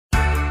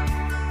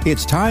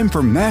It's time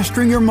for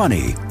Mastering Your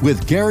Money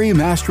with Gary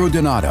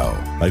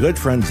Mastrodonato. My good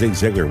friend Zig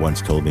Ziglar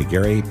once told me,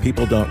 Gary,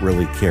 people don't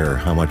really care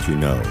how much you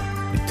know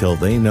until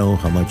they know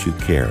how much you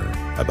care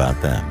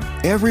about them.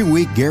 Every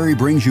week, Gary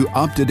brings you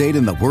up to date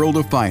in the world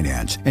of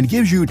finance and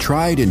gives you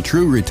tried and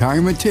true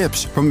retirement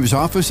tips from his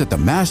office at the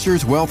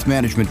Masters Wealth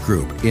Management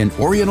Group in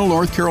Oriental,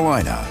 North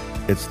Carolina.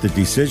 It's the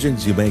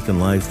decisions you make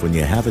in life when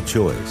you have a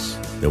choice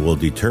that will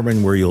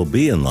determine where you'll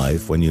be in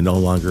life when you no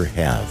longer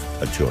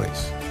have a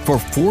choice. For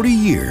 40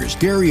 years,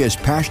 Gary has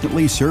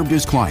passionately served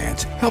his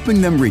clients,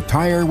 helping them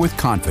retire with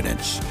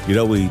confidence. You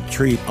know, we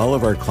treat all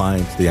of our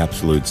clients the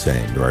absolute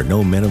same. There are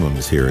no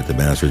minimums here at the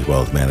Masters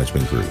Wealth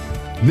Management Group.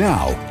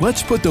 Now,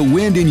 let's put the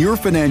wind in your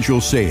financial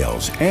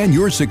sails and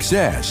your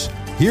success.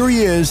 Here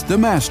he is, the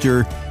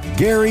master,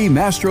 Gary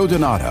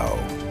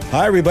Mastrodonato.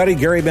 Hi, everybody.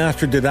 Gary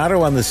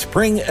Mastrodonato on the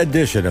spring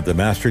edition of the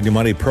Mastering Your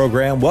Money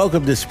program.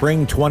 Welcome to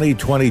spring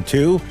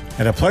 2022,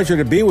 and a pleasure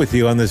to be with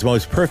you on this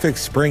most perfect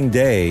spring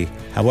day.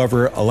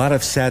 However, a lot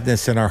of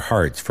sadness in our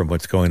hearts from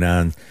what's going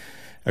on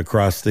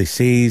across the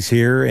seas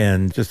here,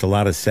 and just a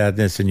lot of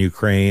sadness in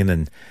Ukraine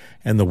and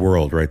the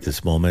world right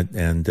this moment.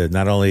 And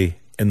not only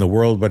in the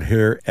world, but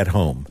here at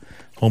home.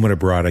 Home and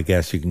abroad, I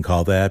guess you can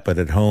call that. But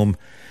at home,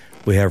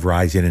 we have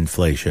rising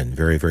inflation,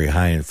 very, very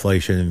high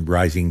inflation,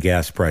 rising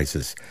gas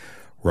prices,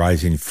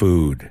 rising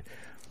food.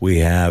 We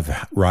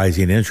have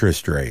rising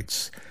interest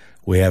rates.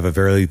 We have a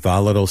very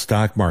volatile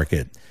stock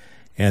market.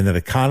 And an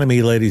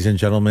economy, ladies and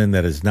gentlemen,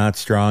 that is not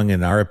strong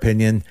in our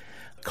opinion.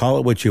 Call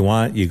it what you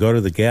want. You go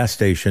to the gas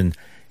station,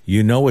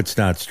 you know it's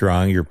not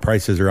strong. Your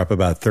prices are up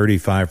about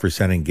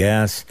 35% in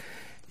gas.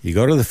 You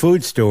go to the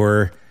food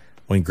store,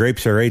 when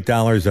grapes are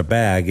 $8 a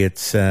bag,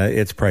 it's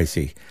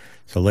pricey.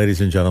 So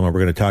ladies and gentlemen,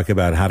 we're going to talk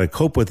about how to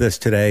cope with this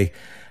today,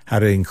 how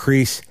to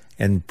increase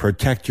and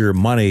protect your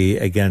money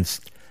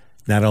against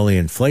not only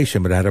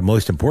inflation, but how to,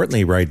 most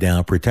importantly right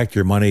now, protect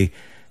your money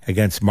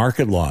against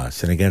market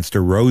loss and against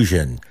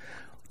erosion.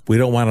 We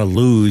don't want to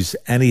lose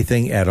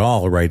anything at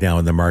all right now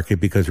in the market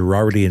because we're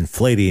already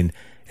inflating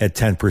at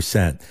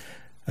 10%.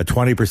 A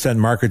 20%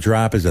 market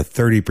drop is a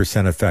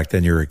 30% effect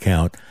on your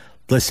account.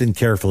 Listen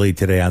carefully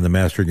today on the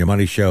Mastering Your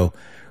Money show.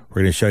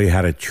 We're going to show you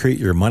how to treat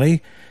your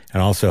money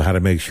and also how to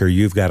make sure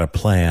you've got a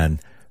plan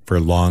for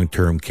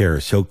long-term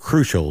care. So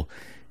crucial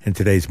in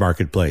today's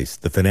marketplace.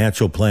 The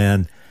financial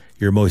plan,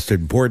 your most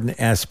important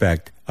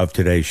aspect of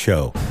today's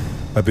show.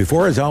 But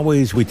before, as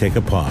always, we take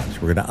a pause.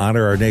 We're going to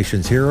honor our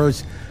nation's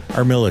heroes,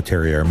 our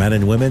military, our men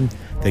and women.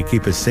 They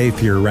keep us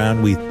safe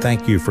year-round. We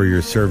thank you for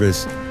your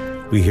service.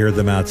 We hear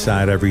them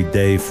outside every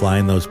day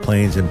flying those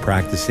planes and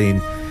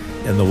practicing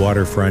in the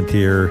waterfront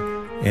here.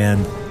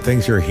 And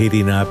things are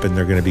heating up, and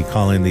they're going to be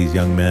calling these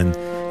young men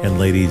and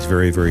ladies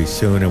very, very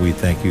soon. And we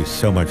thank you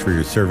so much for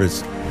your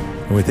service.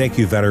 And we thank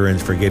you,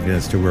 veterans, for getting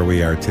us to where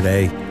we are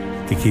today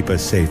to keep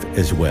us safe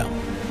as well.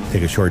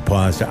 Take a short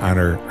pause to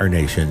honor our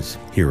nation's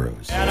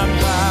heroes. And I'm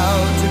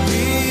proud to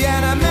be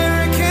an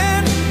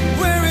American,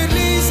 where at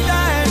least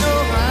I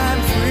know I'm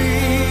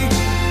free.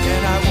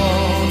 And I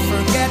won't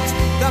forget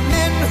the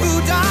men who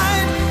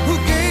died, who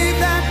gave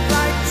that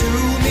right to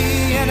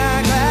me. And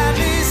I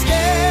gladly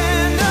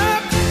stand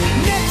up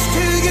next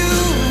to you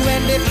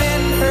and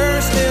defend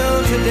her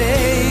still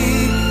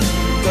today.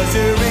 'Cause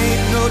there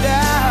ain't no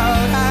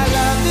doubt I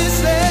love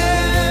this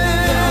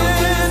land. God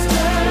bless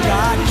the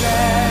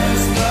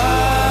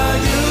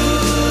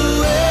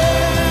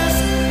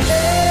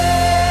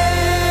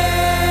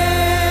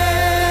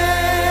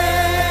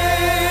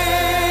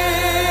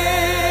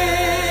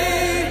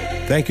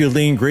Thank you,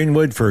 Lean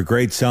Greenwood, for a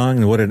great song.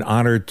 And what an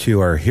honor to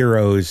our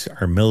heroes,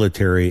 our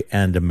military,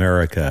 and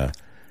America.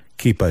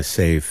 Keep us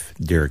safe,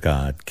 dear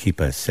God.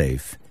 Keep us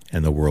safe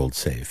and the world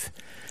safe.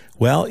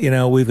 Well, you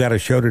know, we've got a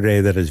show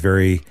today that is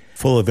very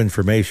full of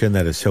information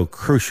that is so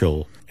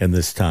crucial in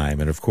this time.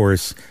 And of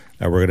course,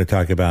 we're going to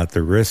talk about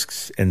the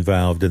risks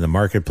involved in the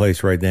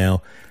marketplace right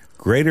now,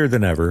 greater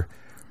than ever.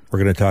 We're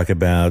going to talk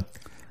about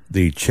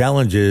the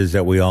challenges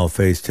that we all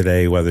face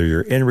today, whether you're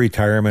in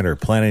retirement or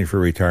planning for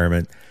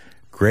retirement,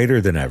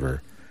 greater than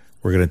ever.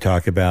 We're going to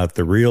talk about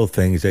the real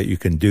things that you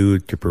can do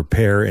to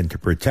prepare and to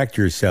protect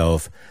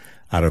yourself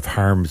out of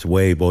harm's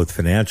way, both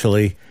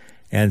financially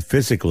and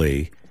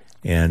physically.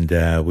 And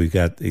we've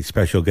got a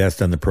special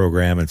guest on the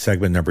program in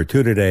segment number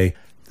 2 today,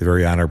 the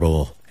very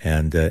honorable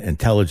and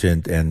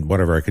intelligent and one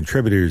of our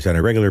contributors on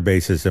a regular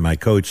basis, and my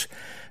coach,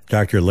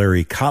 Dr.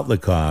 Larry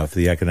Kotlikoff,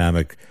 the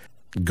economic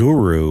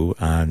guru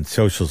on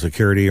Social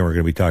Security. And we're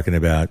going to be talking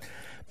about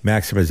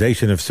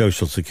maximization of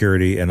Social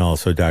Security and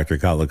also Dr.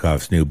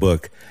 Kotlikoff's new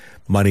book,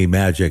 Money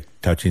Magic,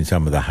 touching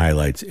some of the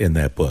highlights in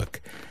that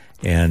book.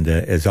 And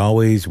as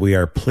always, we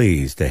are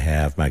pleased to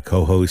have my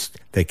co-host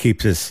that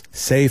keeps us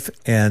safe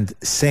and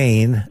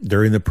sane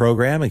during the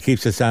program and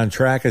keeps us on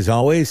track as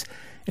always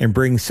and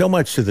brings so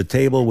much to the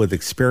table with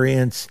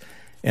experience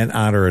and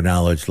honor and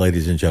knowledge,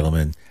 ladies and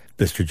gentlemen.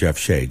 Mr. Jeff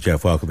Shea.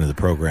 Jeff, welcome to the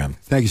program.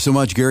 Thank you so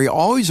much, Gary.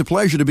 Always a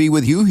pleasure to be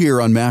with you here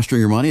on Mastering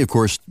Your Money. Of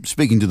course,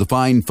 speaking to the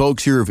fine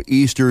folks here of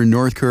Eastern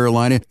North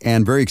Carolina,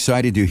 and very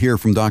excited to hear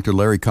from Dr.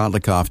 Larry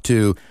Kotlikoff,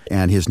 too,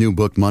 and his new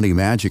book, Money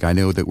Magic. I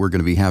know that we're going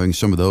to be having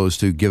some of those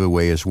to give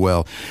away as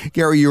well.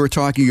 Gary, you were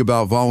talking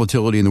about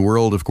volatility in the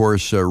world. Of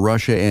course,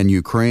 Russia and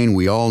Ukraine,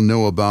 we all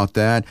know about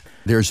that.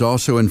 There's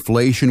also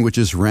inflation, which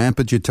is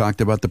rampant. You talked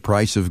about the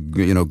price of,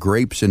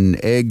 grapes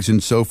and eggs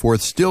and so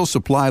forth. Still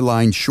supply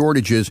line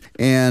shortages.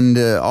 And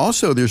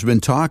also there's been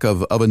talk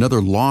of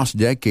another lost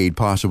decade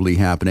possibly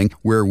happening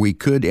where we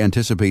could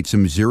anticipate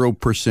some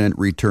 0%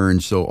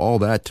 returns. So all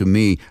that to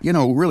me,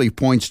 really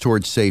points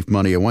towards safe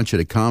money. I want you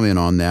to comment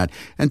on that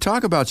and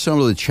talk about some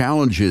of the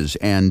challenges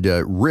and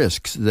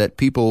risks that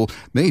people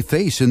may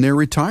face in their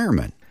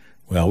retirement.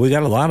 Well, we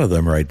got a lot of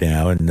them right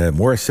now, and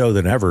more so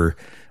than ever.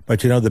 But,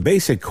 the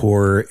basic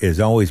core is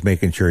always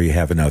making sure you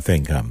have enough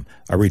income.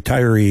 A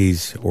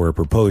retiree's or a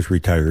proposed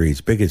retiree's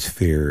biggest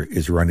fear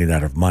is running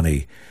out of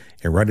money,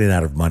 and running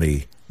out of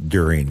money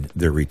during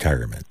their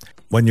retirement.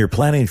 When you're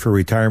planning for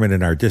retirement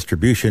in our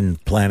distribution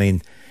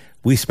planning,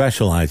 we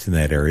specialize in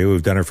that area.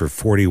 We've done it for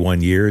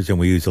 41 years, and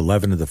we use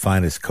 11 of the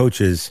finest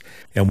coaches.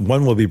 And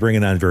one we'll be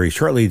bringing on very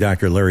shortly,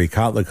 Dr. Larry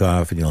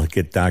Kotlikoff, and you'll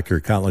get Dr.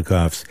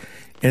 Kotlikoff's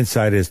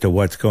insight as to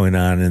what's going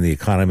on in the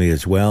economy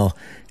as well,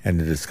 and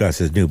to discuss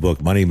his new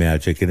book, Money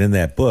Magic. And in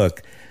that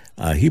book,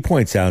 he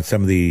points out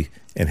some of the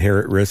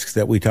inherent risks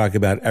that we talk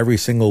about every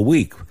single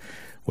week,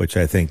 which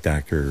I think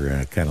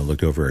Doctor kind of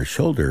looked over his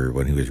shoulder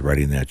when he was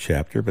writing that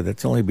chapter, but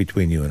that's only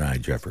between you and I,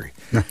 Jeffrey.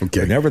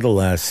 Okay. But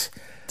nevertheless,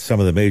 some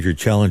of the major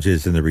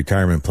challenges in the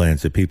retirement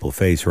plans that people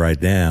face right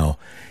now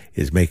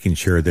is making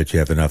sure that you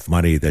have enough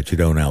money that you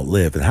don't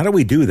outlive. And how do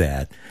we do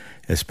that?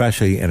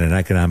 Especially in an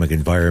economic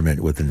environment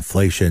with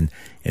inflation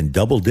in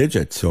double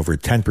digits, over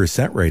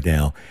 10% right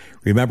now.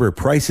 Remember,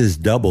 prices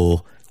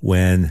double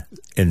when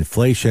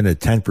inflation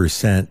at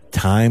 10%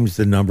 times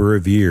the number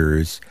of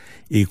years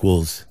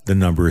equals the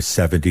number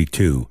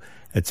 72.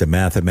 It's a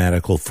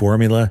mathematical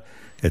formula.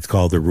 It's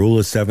called the rule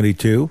of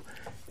 72.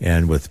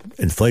 And with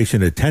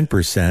inflation at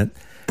 10%,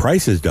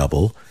 prices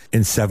double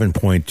in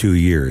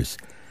 7.2 years.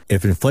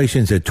 If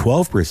inflation's at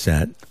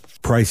 12%,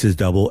 prices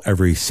double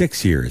every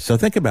 6 years. So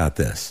think about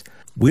this.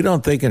 We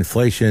don't think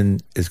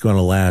inflation is going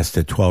to last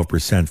at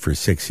 12% for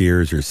 6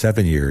 years or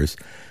 7 years,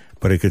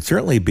 but it could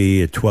certainly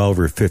be at 12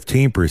 or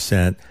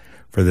 15%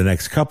 for the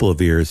next couple of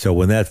years. So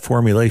when that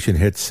formulation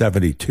hits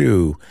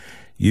 72,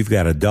 you've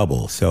got a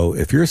double. So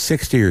if you're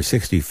 60 or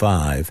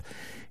 65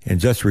 and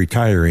just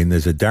retiring,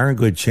 there's a darn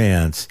good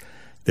chance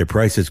that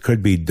prices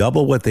could be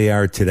double what they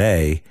are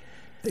today,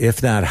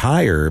 if not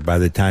higher, by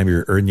the time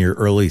you're in your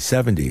early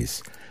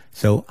 70s.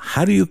 So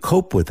how do you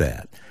cope with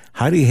that?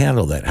 How do you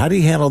handle that? How do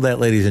you handle that,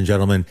 ladies and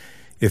gentlemen,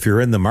 if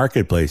you're in the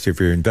marketplace, if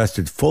you're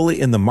invested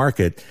fully in the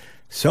market?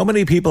 So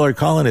many people are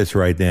calling us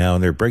right now,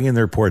 and they're bringing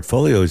their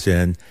portfolios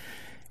in,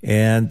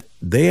 and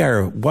they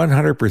are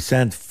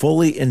 100%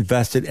 fully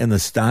invested in the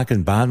stock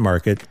and bond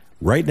market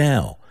right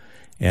now.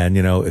 And,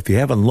 if you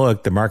haven't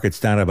looked, the market's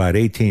down about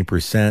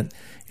 18%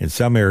 in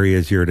some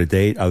areas year to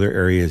date, other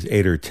areas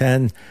 8 or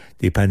 10,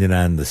 depending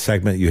on the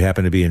segment you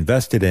happen to be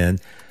invested in.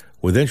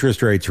 With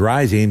interest rates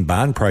rising,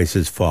 bond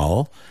prices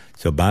fall.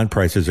 So bond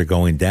prices are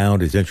going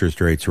down as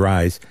interest rates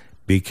rise.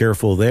 Be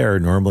careful there.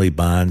 Normally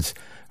bonds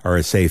are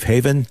a safe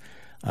haven.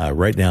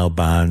 Right now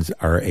bonds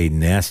are a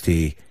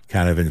nasty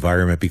kind of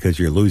environment because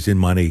you're losing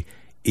money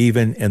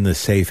even in the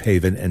safe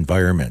haven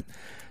environment.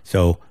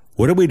 So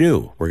what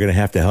do? We're going to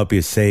have to help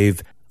you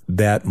save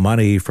that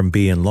money from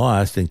being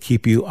lost and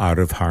keep you out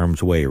of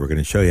harm's way. We're going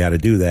to show you how to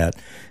do that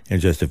in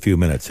just a few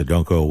minutes, so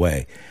don't go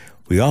away.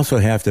 We also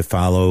have to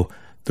follow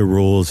the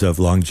rules of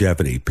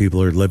longevity.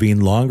 People are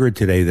living longer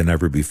today than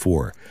ever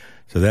before.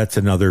 So that's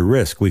another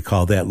risk. We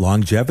call that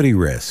longevity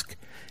risk.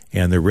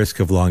 And the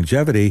risk of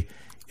longevity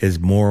is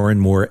more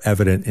and more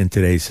evident in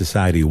today's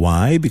society.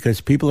 Why?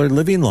 Because people are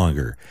living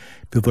longer.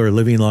 People are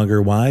living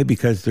longer. Why?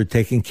 Because they're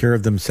taking care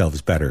of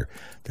themselves better.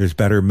 There's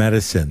better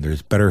medicine.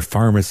 There's better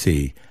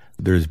pharmacy.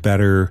 There's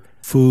better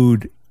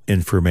food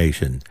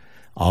information.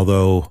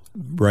 Although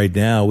right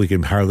now we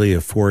can hardly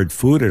afford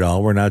food at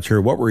all. We're not sure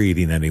what we're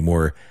eating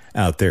anymore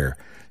out there.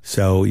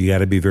 So you got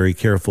to be very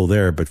careful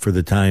there. But for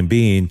the time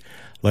being,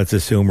 let's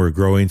assume we're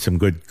growing some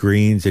good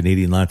greens and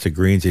eating lots of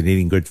greens and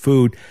eating good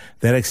food.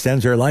 That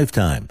extends our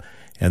lifetime.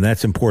 And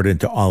that's important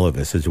to all of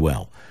us as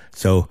well.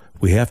 So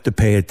we have to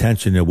pay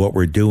attention to what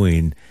we're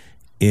doing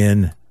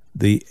in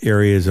the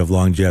areas of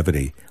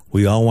longevity.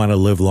 We all want to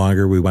live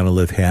longer. We want to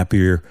live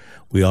happier.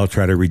 We all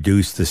try to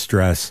reduce the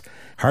stress.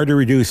 Hard to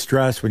reduce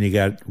stress when you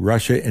got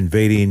Russia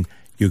invading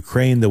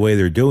Ukraine the way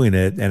they're doing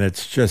it. And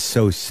it's just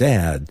so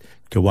sad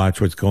to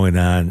watch what's going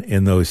on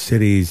in those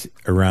cities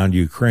around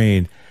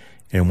Ukraine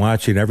and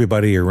watching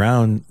everybody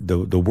around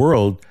the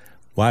world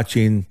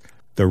watching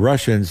the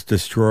Russians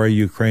destroy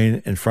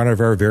Ukraine in front of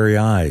our very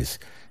eyes.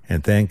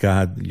 And thank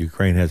God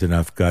Ukraine has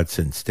enough guts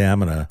and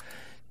stamina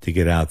to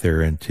get out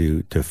there and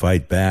to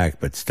fight back.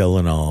 But still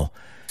in all,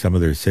 some of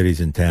their cities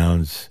and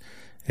towns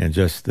And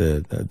just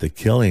the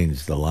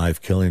killings, the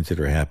live killings that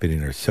are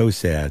happening are so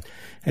sad.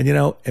 And,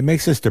 it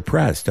makes us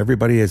depressed.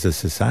 Everybody as a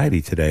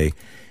society today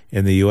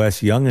in the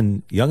U.S., young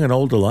and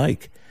old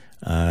alike.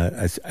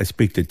 I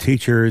speak to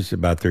teachers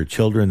about their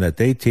children that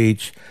they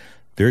teach.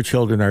 Their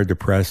children are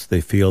depressed.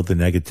 They feel the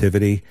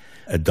negativity.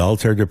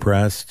 Adults are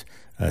depressed.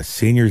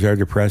 Seniors are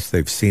depressed.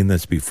 They've seen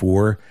this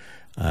before.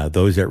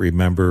 Those that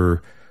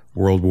remember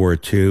World War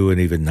II and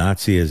even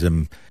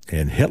Nazism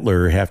and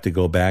Hitler have to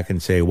go back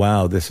and say,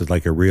 wow, this is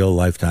like a real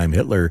lifetime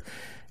Hitler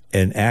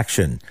in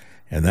action.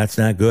 And that's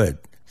not good.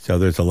 So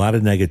there's a lot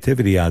of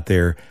negativity out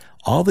there.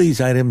 All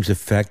these items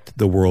affect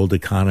the world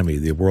economy.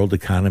 The world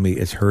economy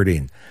is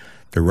hurting.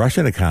 The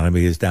Russian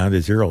economy is down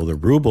to zero. The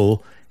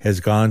ruble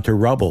has gone to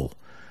rubble.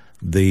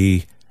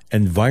 The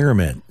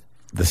environment,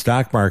 the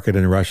stock market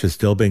in Russia has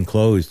still been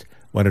closed.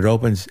 When it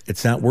opens,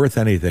 it's not worth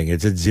anything.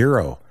 It's at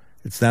zero.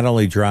 It's not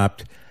only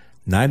dropped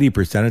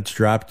 90%, it's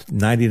dropped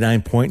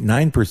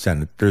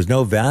 99.9%. There's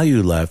no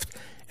value left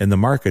in the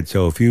market.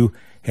 So if you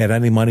had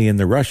any money in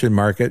the Russian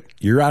market,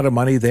 you're out of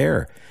money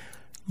there.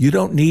 You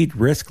don't need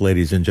risk,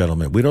 ladies and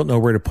gentlemen. We don't know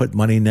where to put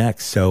money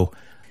next. So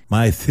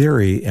my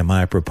theory and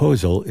my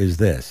proposal is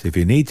this. If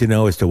you need to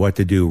know as to what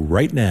to do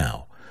right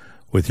now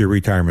with your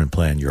retirement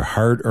plan, your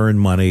hard-earned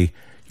money,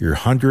 your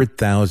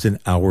 100,000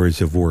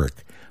 hours of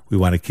work, we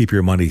want to keep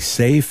your money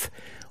safe.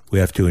 We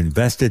have to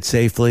invest it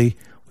safely.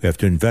 We have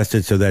to invest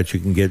it so that you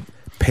can get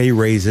pay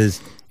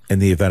raises in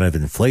the event of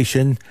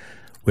inflation.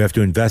 We have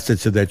to invest it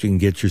so that you can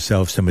get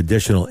yourself some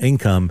additional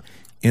income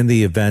in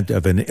the event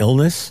of an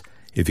illness.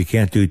 If you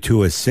can't do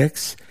 2 of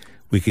 6,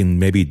 we can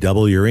maybe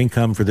double your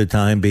income for the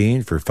time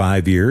being for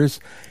 5 years.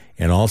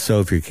 And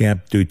also, if you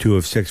can't do 2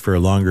 of 6 for a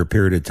longer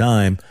period of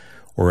time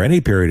or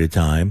any period of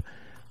time,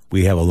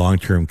 we have a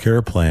long-term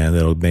care plan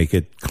that'll make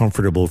it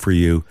comfortable for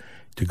you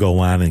to go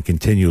on and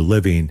continue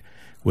living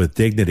with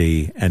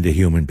dignity and a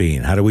human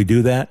being. How do we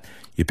do that?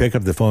 You pick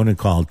up the phone and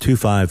call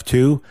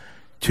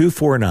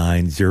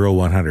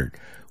 252-249-0100.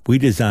 We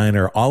design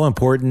our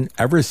all-important,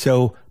 ever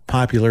so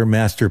popular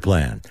master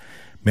plan.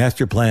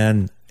 Master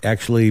plan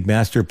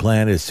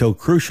is so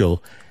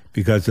crucial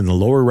because in the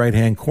lower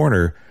right-hand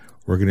corner,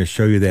 we're going to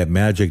show you that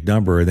magic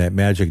number. And that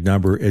magic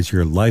number is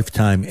your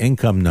lifetime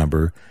income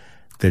number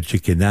that you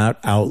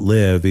cannot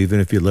outlive. Even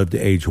if you live to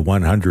age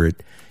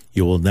 100,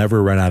 you will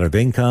never run out of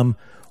income,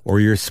 or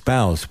your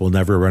spouse will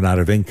never run out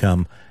of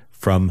income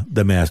from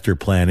the master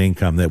plan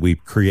income that we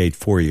create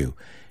for you.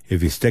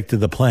 If you stick to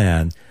the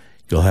plan,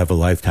 you'll have a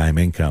lifetime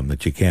income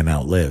that you can't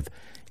outlive.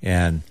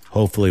 And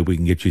hopefully we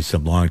can get you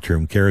some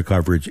long-term care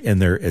coverage in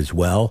there as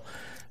well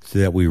so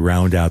that we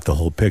round out the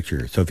whole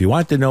picture. So if you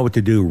want to know what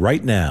to do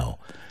right now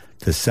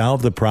to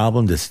solve the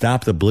problem, to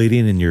stop the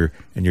bleeding in your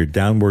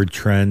downward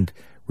trend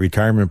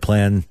retirement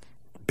plan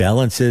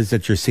balances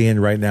that you're seeing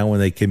right now when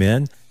they come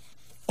in,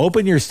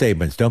 open your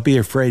statements. Don't be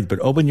afraid, but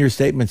open your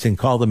statements and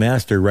call the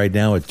master right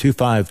now at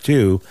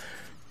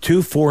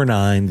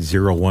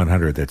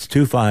 252-249-0100. That's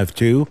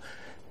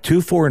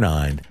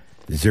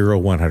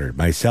 252-249-0100.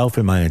 Myself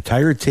and my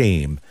entire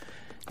team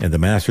and the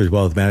Masters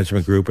Wealth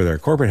Management Group with our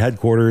corporate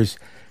headquarters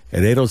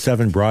at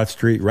 807 Broad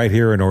Street right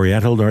here in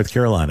Oriental, North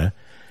Carolina.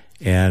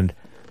 And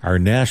our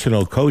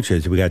national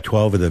coaches, we got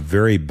 12 of the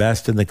very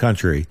best in the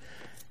country,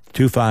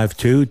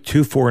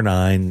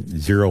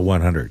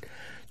 252-249-0100.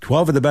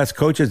 12 of the best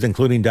coaches,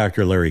 including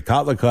Dr. Larry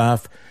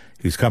Kotlikoff,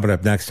 who's coming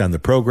up next on the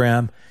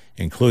program,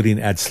 including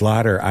Ed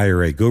Slaughter,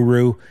 IRA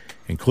guru,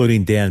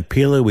 including Dan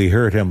Pila. We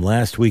heard him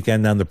last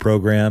weekend on the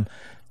program,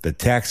 the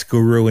tax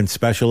guru and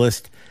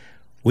specialist.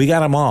 We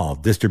got them all.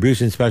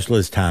 Distribution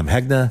specialist Tom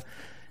Hegna,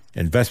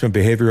 investment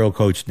behavioral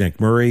coach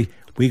Nick Murray.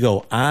 We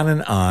go on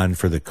and on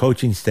for the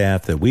coaching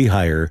staff that we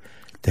hire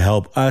to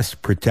help us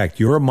protect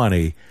your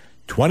money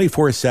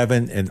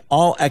 24/7 in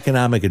all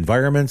economic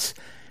environments,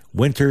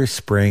 winter,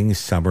 spring,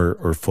 summer,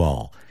 or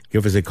fall.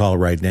 Give us a call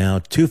right now,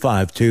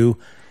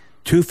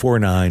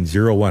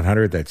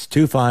 252-249-0100. That's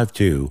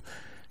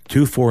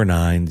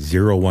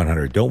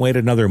 252-249-0100. Don't wait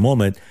another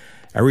moment.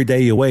 Every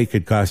day you wait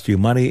could cost you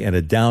money in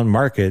a down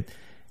market.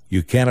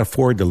 You can't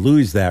afford to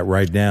lose that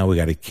right now. We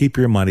got to keep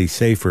your money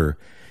safer.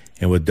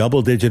 And with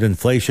double-digit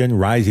inflation,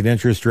 rising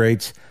interest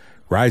rates,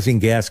 rising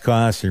gas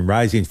costs, and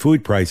rising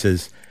food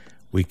prices,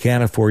 we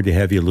can't afford to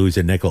have you lose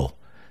a nickel.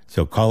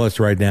 So call us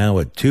right now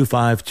at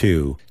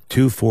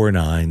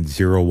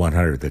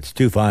 252-249-0100. That's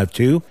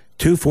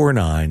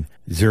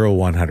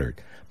 252-249-0100.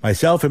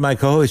 Myself and my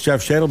co-host,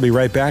 Jeff Shedd, will be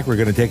right back. We're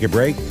going to take a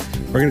break.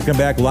 We're going to come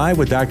back live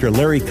with Dr.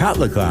 Larry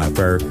Kotlikoff,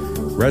 our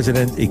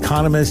resident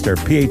economist, our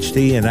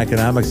PhD in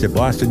economics at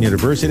Boston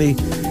University,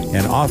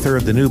 and author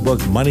of the new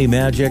book, Money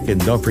Magic.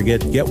 And don't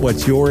forget, Get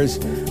What's Yours,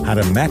 How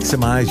to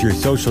Maximize Your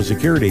Social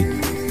Security.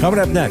 Coming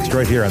up next,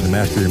 right here on the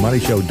Master Your Money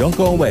Show. Don't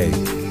go away.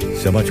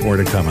 So much more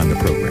to come on the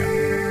program.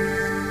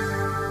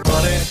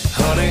 Honey,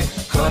 honey,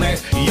 honey,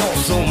 you're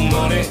so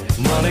money,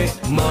 money,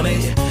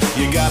 money.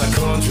 You got a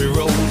country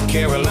road,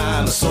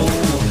 Carolina soul.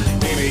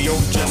 Baby,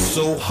 you're just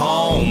so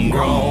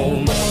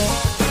homegrown.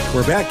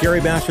 We're back.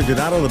 Gary Master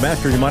Donato, the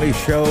Master Your Money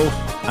Show,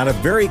 on a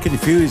very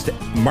confused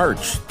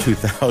March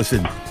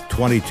 2023.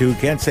 2022.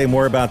 Can't say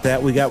more about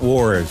that. We got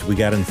wars. We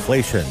got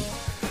inflation.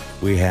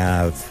 We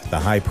have the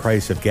high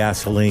price of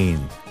gasoline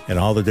and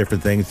all the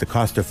different things, the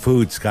cost of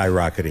food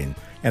skyrocketing.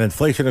 And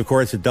inflation, of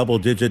course, at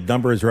double-digit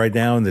numbers right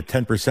now in the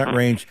 10%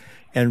 range.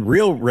 And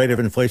real rate of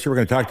inflation, we're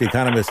going to talk to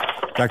economist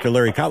Dr.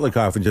 Larry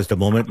Kotlikoff in just a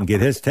moment and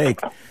get his take.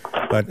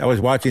 But I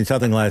was watching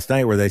something last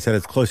night where they said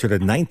it's closer to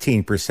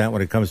 19%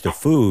 when it comes to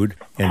food,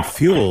 and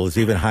fuel is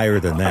even higher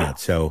than that.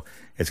 So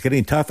it's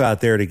getting tough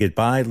out there to get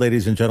by,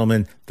 ladies and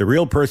gentlemen. The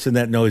real person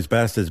that knows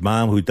best is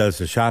mom, who does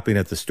the shopping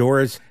at the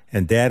stores,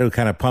 and dad, who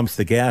kind of pumps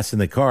the gas in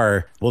the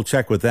car. We'll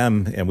check with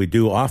them, and we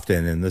do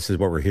often, and this is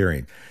what we're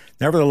hearing.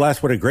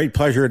 Nevertheless, what a great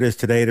pleasure it is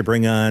today to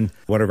bring on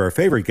one of our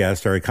favorite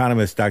guests, our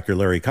economist, Dr.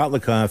 Larry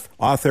Kotlikoff,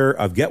 author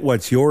of Get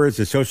What's Yours,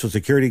 the Social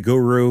Security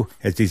Guru,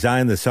 has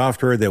designed the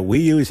software that we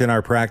use in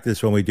our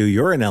practice when we do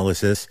your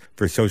analysis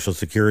for Social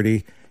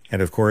Security.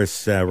 And of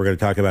course, we're going to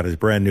talk about his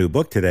brand new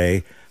book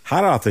today,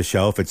 hot off the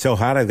shelf. It's so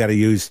hot, I've got to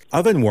use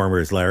oven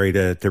warmers, Larry,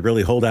 to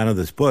really hold on to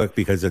this book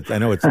because I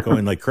know it's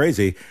going like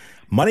crazy.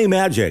 Money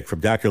Magic from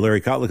Dr.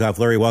 Larry Kotlikoff.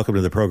 Larry, welcome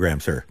to the program,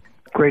 sir.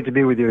 Great to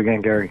be with you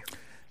again, Gary.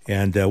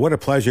 And what a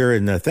pleasure.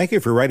 And thank you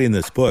for writing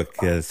this book.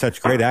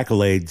 Such great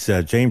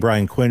accolades. Jane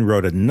Bryan Quinn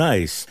wrote a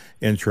nice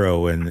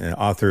intro, and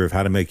author of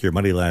How to Make Your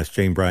Money Last,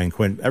 Jane Bryan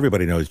Quinn.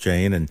 Everybody knows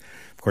Jane. And,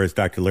 of course,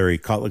 Dr. Larry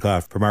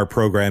Kotlikoff from our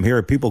program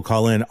here. People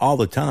call in all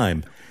the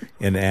time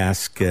and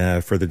ask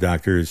for the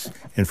doctor's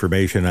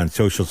information on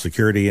Social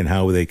Security and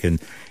how they can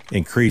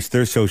increase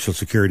their Social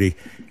Security.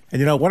 And,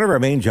 you know, one of our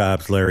main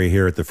jobs, Larry,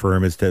 here at the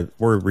firm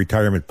we're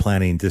retirement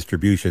planning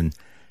distribution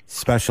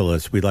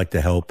specialists. We like to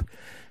help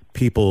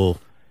people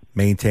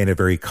maintain a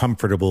very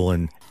comfortable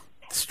and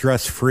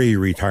stress-free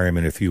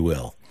retirement, if you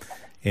will.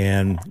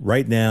 And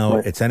right now,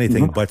 it's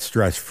anything but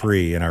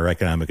stress-free in our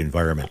economic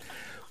environment.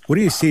 What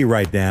do you see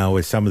right now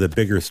as some of the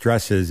bigger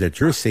stresses that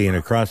you're seeing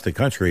across the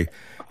country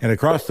and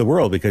across the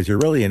world? Because you're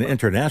really an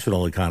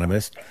international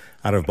economist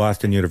out of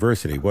Boston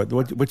University.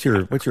 What's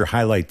your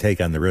highlight take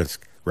on the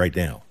risk right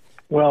now?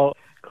 Well,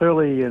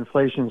 clearly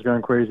inflation's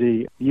going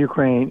crazy.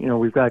 Ukraine,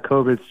 we've got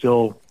COVID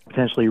still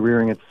potentially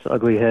rearing its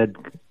ugly head,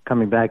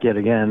 coming back yet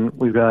again.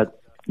 We've got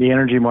the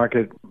energy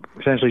market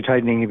essentially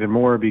tightening even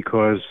more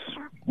because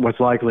what's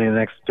likely in the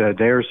next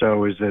day or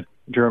so is that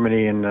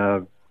Germany and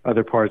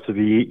other parts of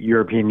the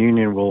European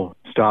Union will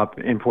stop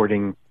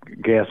importing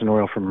gas and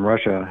oil from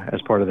Russia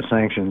as part of the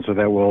sanctions. So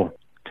that will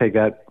take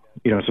that,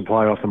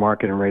 supply off the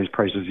market and raise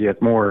prices yet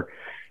more.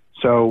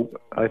 So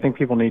I think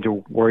people need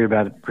to worry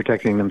about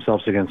protecting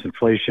themselves against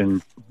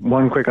inflation.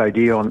 One quick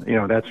idea on,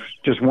 that's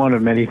just one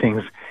of many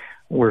things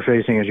we're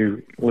facing, as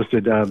you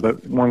listed,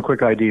 but one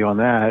quick idea on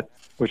that,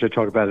 which I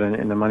talk about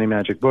in the Money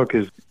Magic book,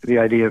 is the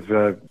idea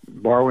of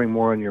borrowing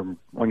more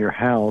on your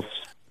house,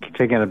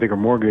 taking out a bigger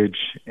mortgage,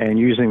 and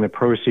using the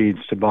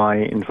proceeds to buy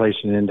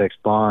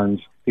inflation-indexed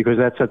bonds, because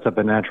that sets up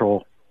a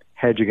natural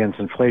hedge against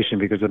inflation.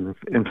 Because if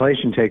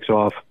inflation takes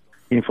off,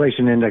 the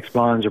inflation-indexed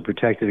bonds are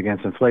protected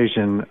against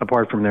inflation,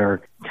 apart from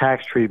their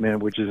tax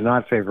treatment, which is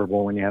not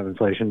favorable when you have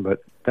inflation.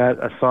 But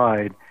that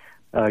aside,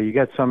 you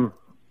get some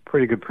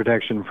pretty good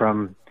protection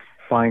from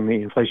buying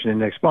the inflation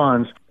index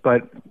bonds,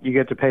 but you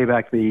get to pay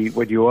back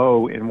what you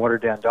owe in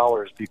watered down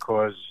dollars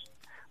because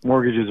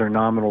mortgages are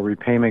nominal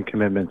repayment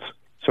commitments.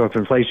 So if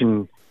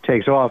inflation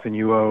takes off and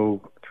you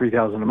owe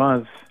 $3,000 a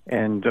month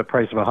and the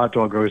price of a hot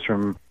dog goes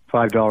from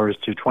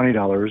 $5 to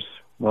 $20,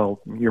 well,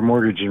 your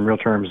mortgage in real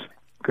terms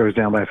goes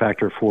down by a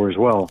factor of 4 as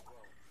well.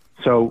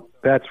 So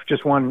that's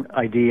just one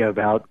idea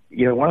about,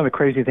 one of the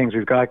crazy things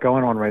we've got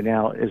going on right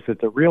now is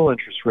that the real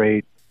interest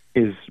rate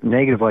is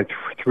negative, like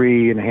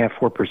 3.5%,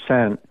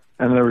 4%.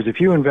 In other words, if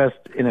you invest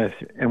in a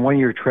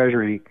 1-year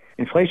treasury,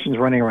 inflation is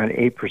running around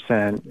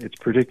 8%. It's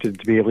predicted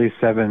to be at least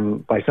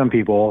 7% by some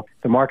people.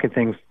 The market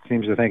seems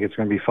to think it's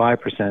going to be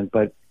 5%,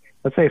 but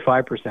let's say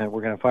 5%.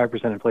 We're going to have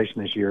 5%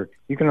 inflation this year.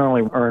 You can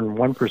only earn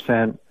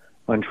 1%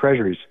 on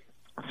treasuries.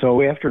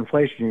 So after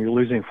inflation, you're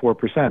losing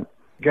 4%.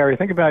 Gary,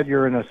 think about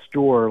you're in a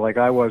store like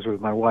I was with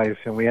my wife,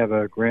 and we have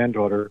a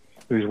granddaughter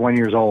who's 1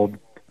 year old,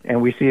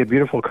 and we see a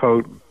beautiful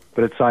coat,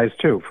 but it's size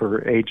 2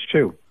 for age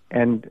 2.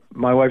 And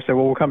my wife said,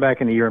 well, we'll come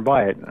back in a year and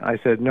buy it. I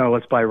said, no,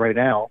 let's buy it right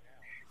now,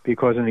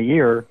 because in a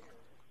year,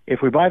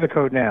 if we buy the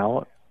coat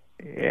now,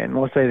 and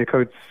let's say the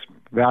coat's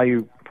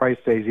value price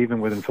stays even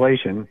with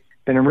inflation,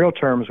 then in real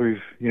terms, the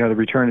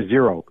return is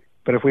 0.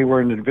 But if we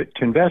were to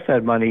invest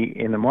that money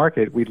in the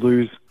market, we'd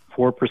lose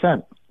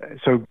 4%.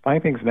 So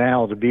buying things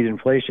now to beat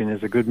inflation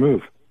is a good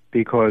move,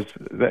 because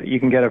you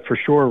can get a for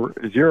sure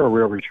 0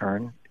 real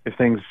return if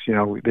things,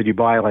 that you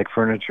buy like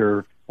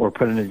furniture or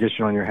put an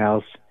addition on your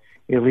house,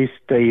 at least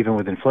stay even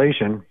with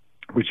inflation,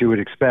 which you would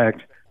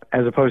expect,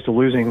 as opposed to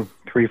losing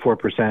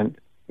 3-4%,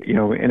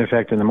 in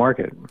effect in the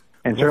market.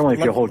 And certainly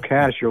if you hold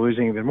cash, you're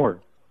losing even more.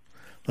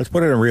 Let's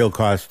put it in real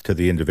cost to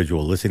the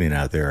individual listening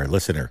out there, our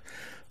listener.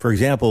 For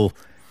example,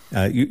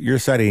 you're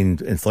citing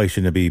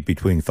inflation to be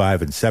between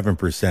 5 and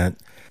 7%.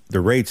 The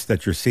rates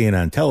that you're seeing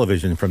on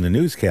television from the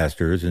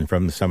newscasters and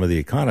from some of the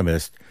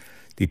economists,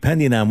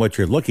 depending on what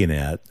you're looking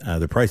at,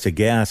 the price of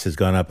gas has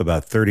gone up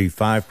about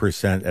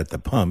 35% at the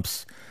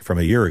pumps from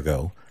a year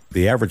ago.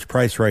 The average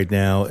price right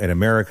now in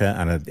America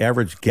on an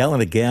average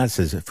gallon of gas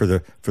is, for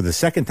the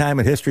second time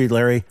in history,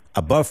 Larry,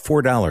 above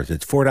 $4.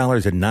 It's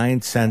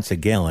 $4.09 a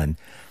gallon.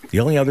 The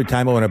only other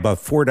time it went above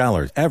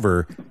 $4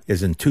 ever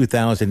is in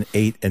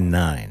 2008 and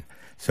 9.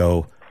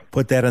 So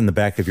put that in the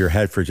back of your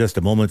head for just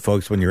a moment,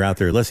 folks, when you're out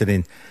there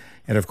listening.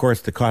 And, of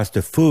course, the cost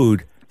of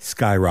food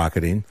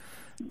skyrocketing,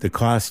 the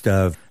cost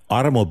of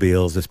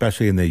automobiles,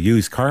 especially in the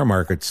used car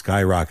market,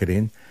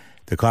 skyrocketing.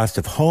 The cost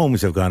of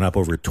homes have gone up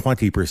over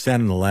 20%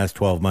 in the last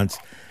 12 months.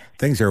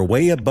 Things are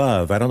way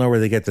above. I don't know where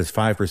they get this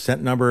 5%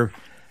 number.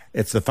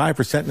 It's the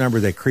 5% number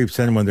that creeps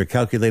in when they're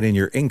calculating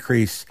your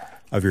increase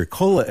of your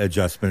COLA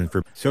adjustment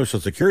for Social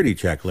Security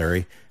check,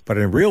 Larry. But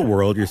in the real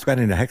world, you're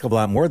spending a heck of a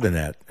lot more than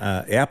that.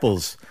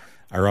 Apples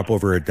are up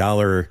over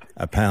 $1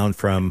 a pound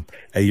from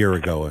a year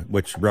ago,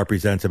 which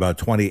represents about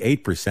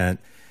 28%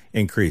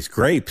 increase.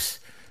 Grapes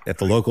at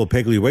the local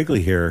Piggly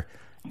Wiggly here,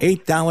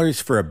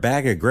 $8 for a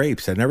bag of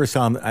grapes. I never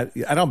saw them.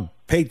 I don't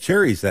pay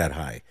cherries that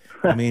high.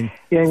 I mean,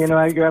 yeah,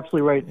 you're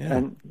absolutely right. Yeah.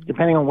 And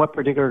depending on what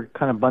particular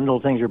kind of bundle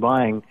of things you're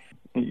buying,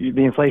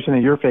 the inflation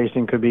that you're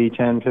facing could be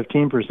 10,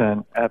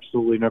 15%.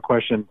 Absolutely, no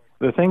question.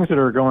 The things that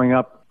are going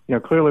up,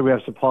 clearly we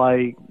have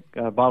supply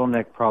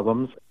bottleneck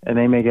problems, and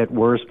they may get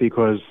worse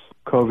because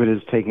COVID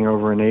is taking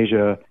over in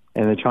Asia,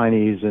 and the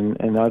Chinese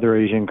and other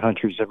Asian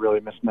countries have really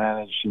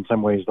mismanaged in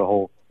some ways the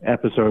whole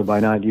episode by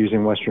not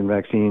using Western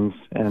vaccines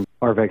and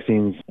our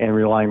vaccines and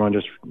relying on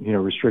just,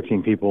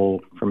 restricting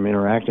people from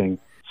interacting.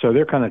 So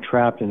they're kind of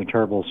trapped in a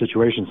terrible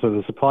situation. So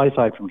the supply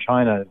side from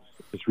China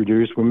is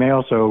reduced. We may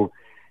also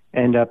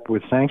end up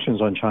with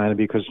sanctions on China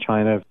because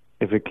China,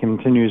 if it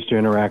continues to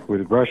interact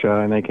with Russia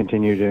and they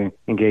continue to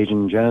engage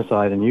in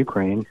genocide in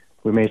Ukraine,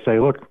 we may say,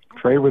 look,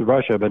 trade with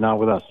Russia, but not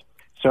with us.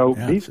 So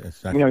these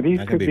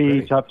could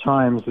be tough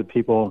times that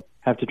people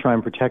have to try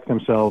and protect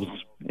themselves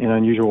in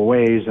unusual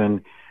ways.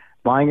 And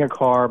buying a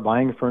car,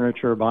 buying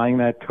furniture, buying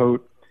that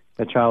coat,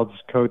 that child's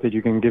coat that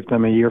you can give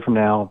them a year from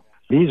now,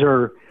 these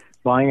are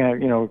buying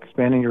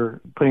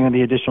putting on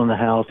the additional in the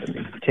house,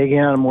 taking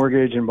out a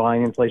mortgage and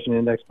buying inflation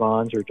index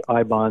bonds or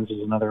I bonds is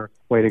another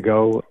way to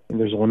go. And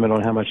there's a limit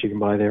on how much you can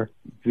buy there.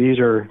 These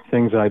are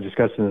things that I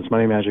discussed in this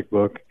Money Magic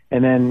book.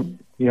 And then,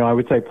 I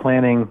would say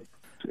planning.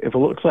 If it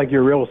looks like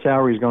your real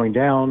salary is going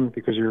down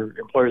because your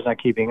employer's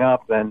not keeping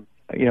up, then,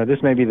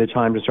 this may be the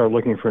time to start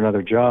looking for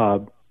another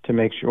job to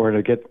make sure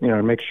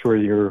make sure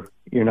you're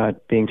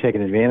not being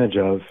taken advantage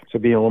of. So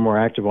being a little more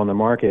active on the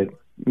market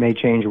may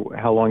change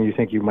how long you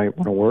think you might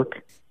want to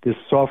work. This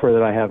software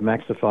that I have,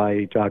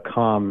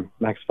 Maxify.com,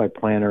 Maxify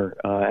Planner,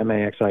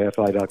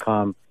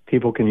 Maxify.com,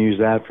 people can use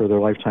that for their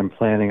lifetime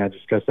planning. I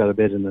discussed that a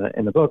bit in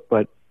the book,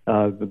 but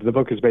the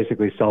book is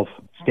basically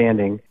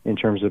self-standing in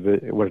terms of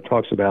what it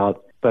talks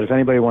about. But if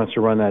anybody wants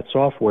to run that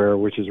software,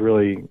 which is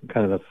really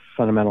kind of the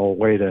fundamental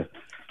way to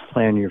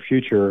plan your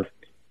future,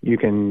 you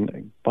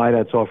can buy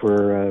that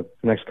software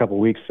the next couple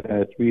of weeks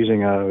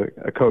using a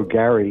code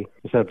Gary.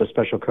 I set up a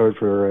special code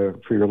for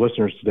your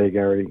listeners today,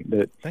 Gary.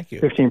 Thank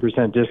you.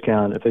 15%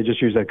 discount if they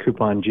just use that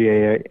coupon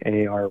GARY at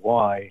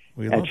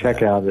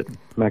checkout at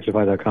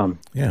Maxify.com.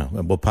 Yeah,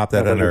 we'll pop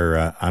that on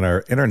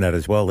our internet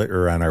as well,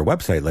 or on our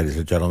website, ladies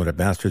and gentlemen, at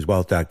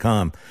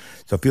masterswealth.com.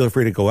 So feel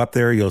free to go up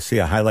there. You'll see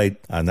a highlight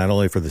not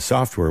only for the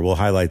software, we'll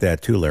highlight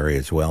that too, Larry,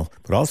 as well.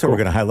 But also We're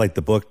going to highlight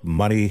the book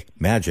Money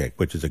Magic,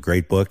 which is a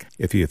great book.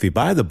 If you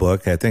buy the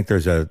book, I think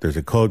there's a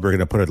code. We're going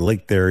to put a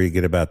link there. You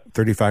get about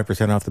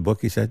 35% off the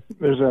book, you said?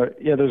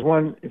 There's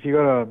one. If you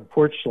go to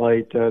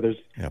Porchlight, at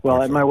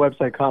my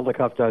website,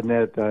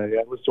 Kotlikoff.net,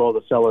 I list all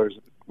the sellers.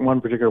 One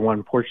particular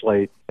one,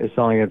 Porchlight, is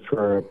selling it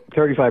for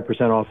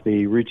 35% off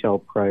the retail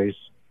price.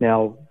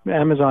 Now,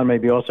 Amazon may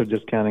be also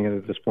discounting it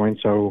at this point,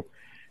 so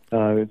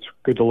it's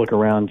good to look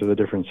around to the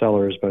different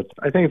sellers. But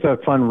I think it's a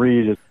fun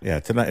read. Yeah,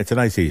 it's a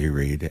nice, easy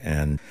read,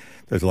 and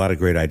there's a lot of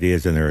great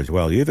ideas in there as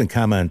well. You even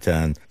comment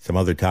on some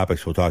other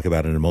topics we'll talk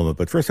about in a moment.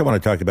 But first, I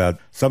want to talk about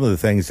some of the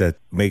things that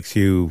makes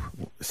you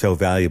so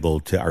valuable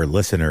to our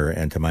listener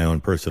and to my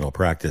own personal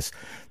practice.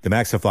 The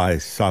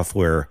Maxify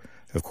software,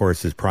 of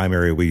course, is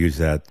primary. We use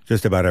that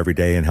just about every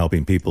day in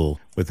helping people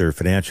with their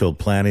financial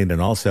planning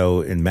and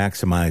also in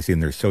maximizing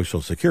their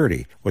Social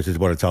Security, which is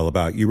what it's all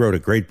about. You wrote a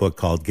great book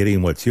called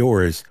Getting What's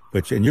Yours,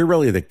 and you're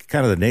really the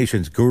kind of the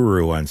nation's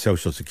guru on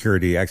Social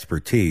Security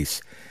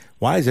expertise.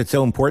 Why is it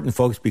so important,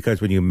 folks?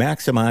 Because when you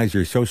maximize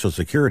your Social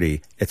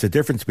Security, it's a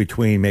difference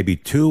between maybe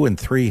 $200,000 and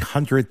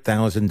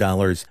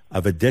 $300,000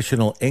 of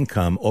additional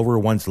income over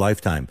one's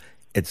lifetime.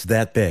 It's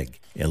that big.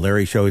 And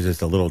Larry shows us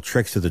the little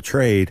tricks of the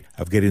trade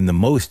of getting the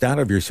most out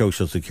of your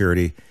Social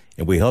Security,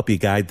 and we help you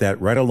guide that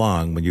right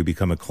along when you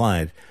become a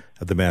client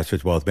of the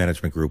Masters Wealth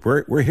Management Group.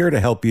 We're here to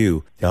help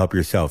you, to help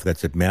yourself.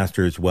 That's at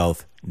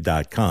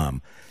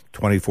masterswealth.com.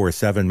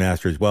 24/7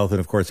 Masters Wealth. And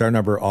of course, our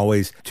number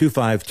always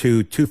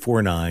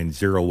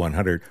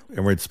 252-249-0100.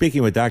 And we're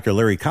speaking with Dr.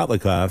 Larry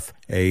Kotlikoff,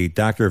 a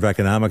doctor of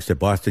economics at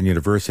Boston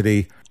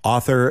University,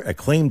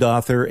 acclaimed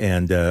author,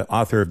 and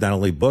author of not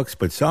only books,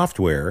 but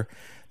software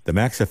the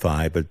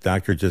Maxify, but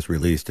Doctor just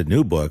released a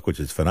new book, which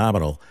is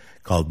phenomenal,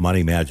 called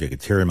Money Magic.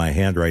 It's here in my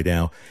hand right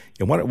now.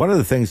 And one of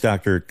the things,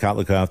 Dr.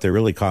 Kotlikoff, that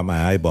really caught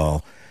my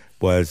eyeball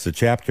was the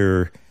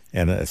chapter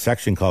and a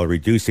section called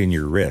Reducing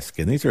Your Risk.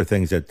 And these are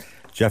things that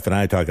Jeff and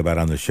I talk about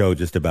on the show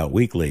just about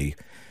weekly.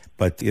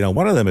 But,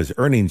 one of them is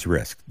earnings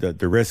risk,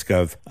 the risk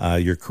of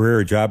your career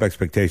or job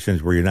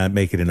expectations where you're not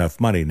making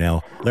enough money.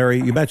 Now,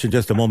 Larry, you mentioned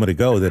just a moment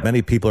ago that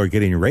many people are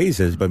getting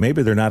raises, but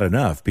maybe they're not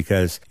enough,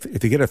 because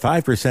if you get a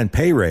 5%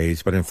 pay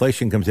raise, but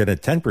inflation comes in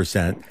at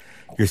 10%,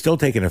 you're still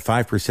taking a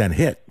 5%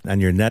 hit on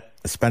your net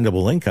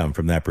spendable income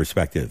from that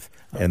perspective.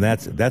 And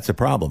that's a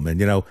problem. And,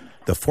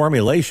 the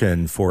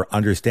formulation for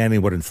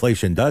understanding what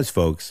inflation does,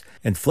 folks,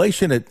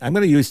 inflation, I'm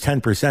going to use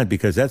 10%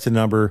 because that's a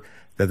number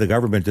that the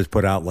government just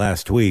put out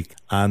last week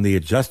on the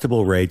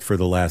adjustable rate for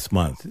the last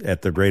month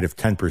at the rate of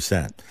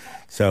 10%.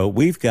 So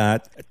we've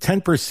got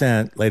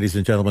 10%, ladies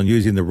and gentlemen,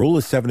 using the rule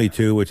of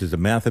 72, which is a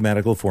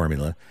mathematical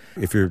formula.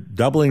 If you're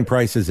doubling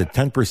prices at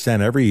 10%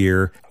 every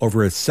year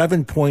over a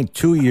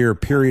 7.2-year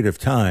period of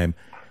time,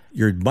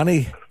 your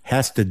money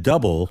has to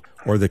double,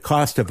 or the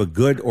cost of a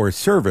good or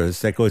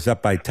service that goes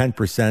up by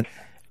 10%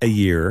 a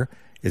year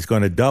is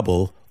going to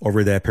double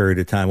over that period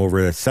of time, over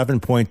a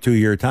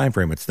 7.2-year time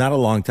frame. It's not a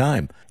long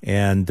time.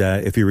 And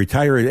if you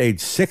retire at age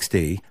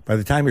 60, by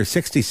the time you're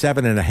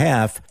 67 and a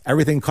half,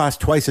 everything costs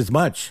twice as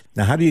much.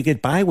 Now, how do you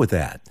get by with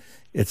that?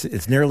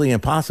 It's nearly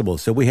impossible.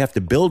 So we have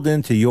to build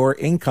into your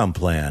income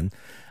plan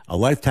a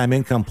lifetime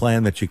income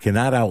plan that you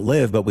cannot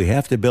outlive, but we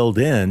have to build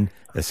in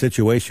a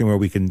situation where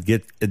we can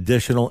get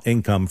additional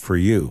income for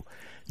you.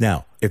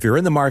 Now, if you're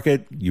in the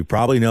market, you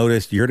probably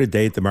noticed year to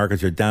date, the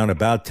markets are down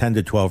about 10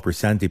 to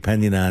 12%,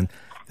 depending on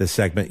the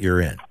segment you're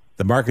in.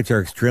 The markets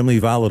are extremely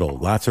volatile.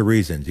 Lots of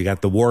reasons. You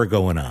got the war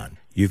going on.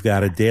 You've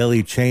got a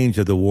daily change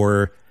of the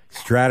war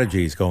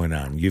strategies going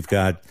on. You've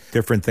got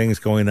different things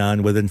going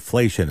on with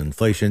inflation.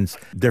 Inflation's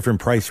different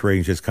price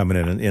ranges coming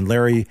in. And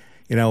Larry,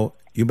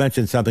 you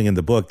mentioned something in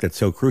the book that's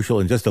so crucial.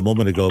 And just a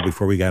moment ago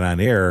before we got on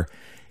air,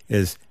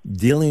 is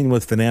dealing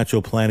with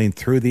financial planning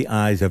through the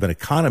eyes of an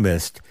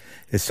economist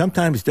is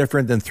sometimes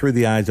different than through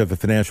the eyes of a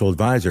financial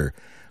advisor.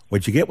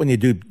 What you get when you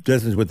do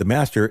business with the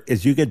master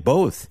is you get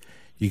both.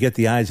 You get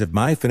the eyes of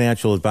my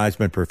financial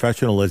advisement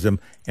professionalism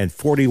and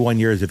 41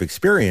 years of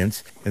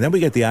experience. And then we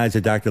get the eyes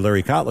of Dr.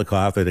 Larry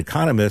Kotlikoff, an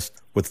economist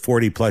with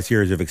 40 plus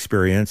years of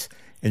experience.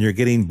 And you're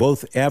getting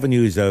both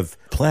avenues of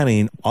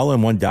planning all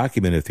in one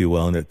document, if you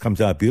will, and it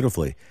comes out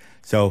beautifully.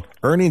 So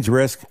earnings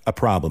risk, a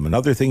problem.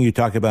 Another thing you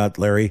talk about,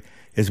 Larry,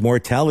 is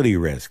mortality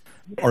risk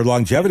or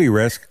longevity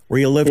risk, where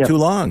you live too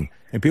long.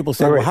 And people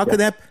say, well, how could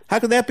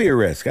that be a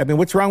risk? I mean,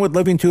 what's wrong with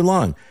living too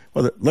long?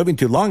 Well, living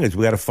too long is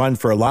we got to fund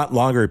for a lot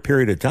longer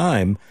period of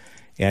time,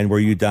 and where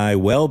you die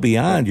well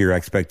beyond your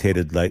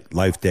expected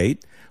life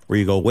date, where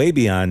you go way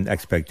beyond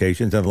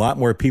expectations. And a lot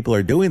more people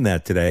are doing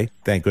that today,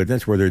 thank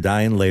goodness, where they're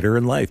dying later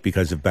in life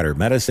because of better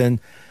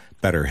medicine,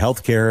 better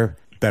health care,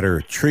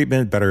 better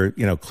treatment, better,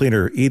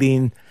 cleaner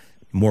eating,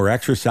 more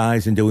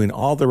exercise, and doing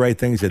all the right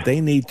things that they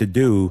need to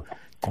do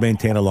to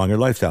maintain a longer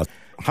lifestyle.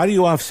 How do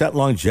you offset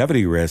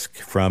longevity risk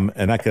from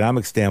an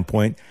economic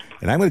standpoint?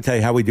 And I'm going to tell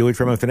you how we do it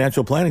from a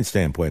financial planning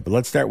standpoint. But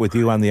let's start with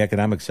you on the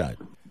economic side.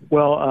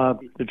 Well,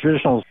 the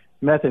traditional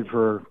method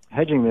for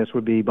hedging this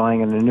would be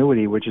buying an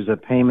annuity, which is a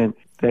payment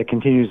that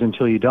continues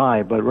until you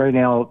die. But right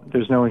now,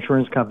 there's no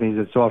insurance company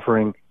that's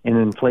offering an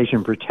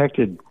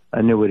inflation-protected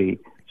annuity.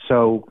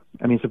 So,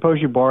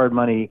 suppose you borrowed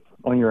money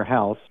on your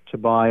house to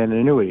buy an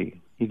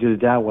annuity. You did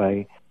it that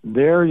way.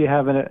 There you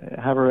have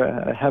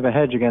a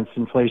hedge against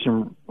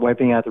inflation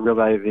wiping out the real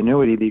value of the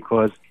annuity,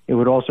 because it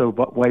would also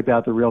wipe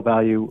out the real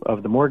value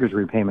of the mortgage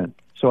repayment.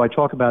 So I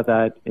talk about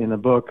that in the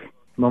book.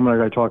 A moment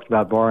ago I talked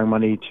about borrowing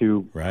money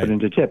to put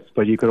into tips,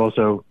 but you could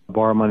also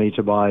borrow money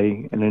to buy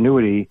an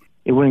annuity.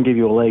 It wouldn't give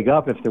you a leg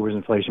up if there was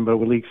inflation, but it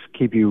would at least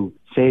keep you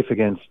safe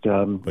against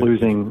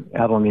losing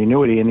out on the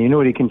annuity, and the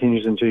annuity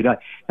continues until you die.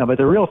 Now, but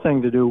the real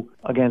thing to do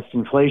against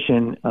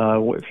inflation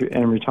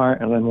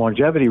and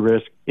longevity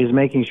risk is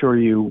making sure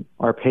you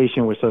are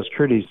patient with Social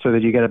Security so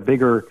that you get a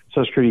bigger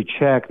Social Security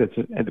check. This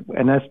is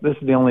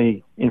the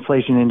only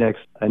inflation index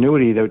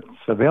annuity that's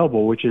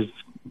available, which is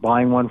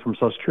buying one from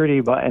Social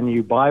Security, and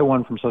you buy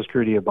one from Social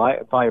Security, you buy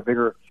a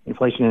bigger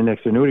inflation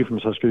index annuity from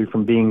Social Security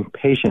from being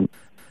patient.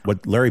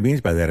 What Larry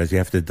means by that is you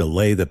have to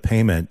delay the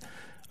payment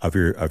of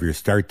your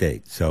start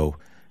date. So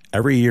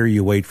every year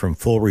you wait from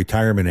full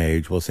retirement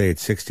age, we'll say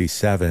it's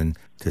 67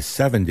 to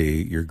 70,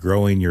 you're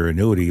growing your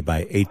annuity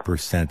by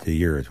 8% a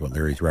year is what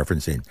Larry's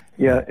referencing.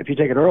 Yeah, if you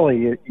take it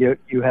early,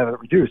 you have it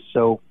reduced.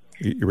 So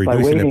you're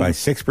reducing it by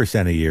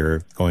 6% a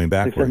year going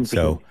backwards.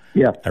 So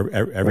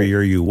every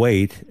year you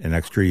wait an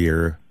extra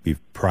year.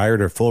 Prior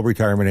to full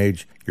retirement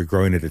age, you're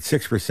growing it at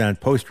 6%.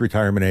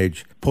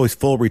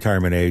 Post-full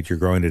retirement age, you're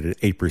growing it at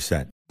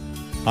 8%.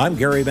 I'm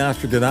Gary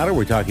Mastrodonato.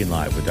 We're talking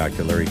live with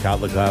Dr. Larry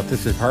Kotlikoff.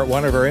 This is part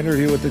one of our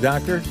interview with the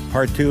doctor.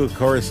 Part two, of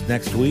course,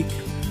 next week.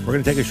 We're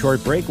going to take a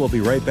short break. We'll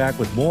be right back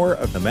with more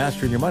of the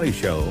Mastering Your Money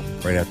show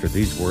right after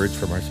these words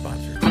from our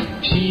sponsor.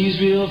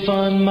 She's real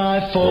fun, my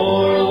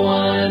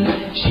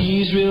 401.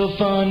 She's real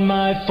fun,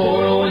 my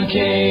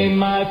 401k,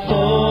 my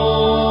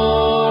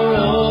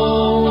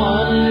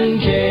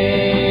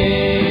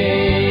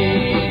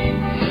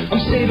 401k. I'm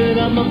saving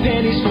up my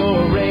pennies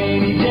for a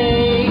rainy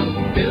day.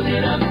 Build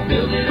it up,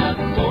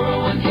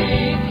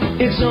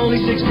 401k. It's only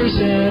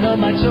 6% of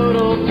my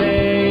total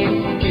pay.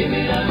 Give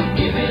it up,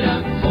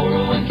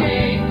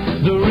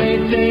 401k. The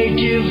rate they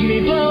give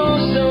me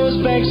blows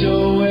those banks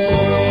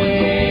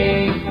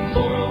away.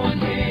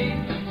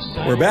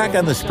 401k. We're back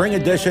on the spring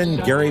edition.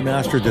 Gary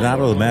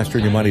Mastrodonato, the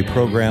Mastering Your Money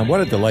program. What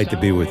a delight to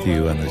be with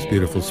you on this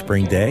beautiful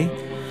spring day,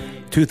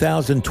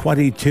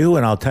 2022.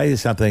 And I'll tell you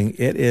something,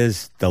 it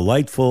is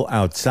delightful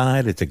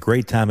outside. It's a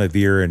great time of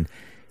year in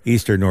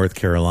eastern North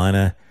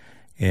Carolina.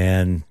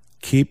 And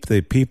keep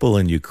the people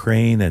in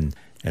Ukraine and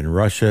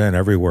Russia and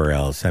everywhere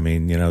else. I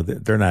mean, you know,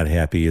 they're not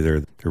happy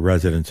either, the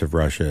residents of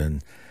Russia.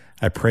 And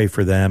I pray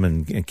for them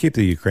and keep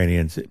the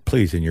Ukrainians,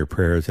 please, in your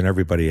prayers, and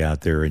everybody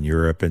out there in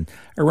Europe and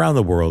around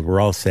the world.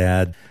 We're all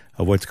sad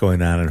of what's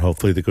going on, and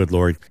hopefully the good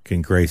Lord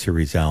can grace a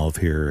resolve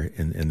here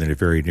in the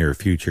very near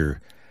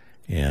future,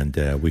 and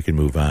we can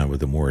move on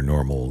with a more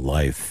normal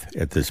life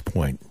at this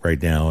point.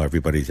 Right now,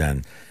 everybody's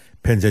on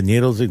pins and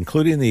needles,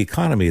 including the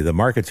economy. The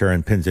markets are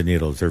on pins and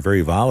needles. They're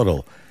very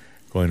volatile,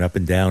 going up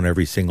and down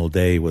every single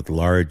day with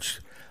large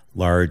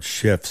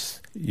shifts.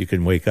 You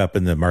can wake up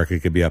and the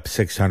market could be up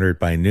 600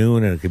 by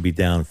noon, and it could be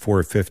down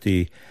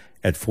 450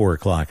 at 4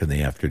 o'clock in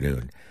the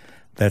afternoon.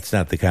 That's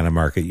not the kind of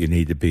market you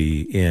need to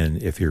be in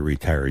if you're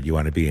retired. You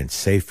want to be in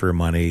safe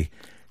money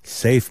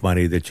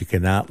that you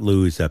cannot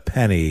lose a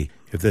penny.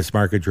 If this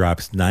market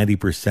drops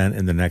 90%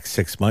 in the next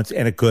 6 months,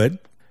 and it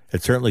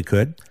certainly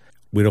could,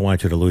 we don't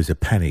want you to lose a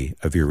penny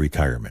of your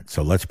retirement.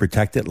 So let's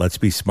protect it. Let's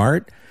be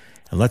smart.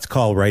 And let's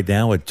call right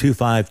now at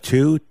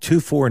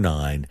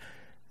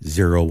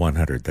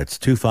 252-249-0100. That's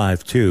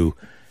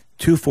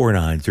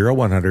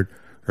 252-249-0100,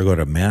 or go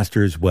to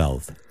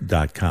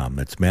masterswealth.com.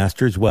 That's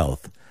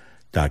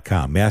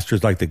masterswealth.com.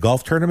 Masters like the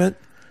golf tournament,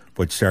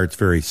 which starts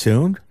very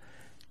soon,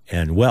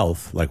 and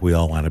wealth like we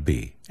all want to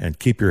be. And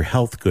keep your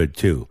health good,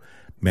 too.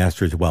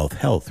 Masters Wealth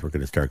Health, we're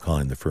going to start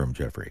calling the firm,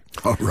 Jeffrey.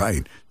 All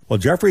right. Well,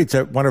 Jeffrey, it's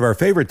one of our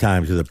favorite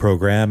times of the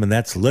program, and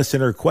that's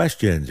listener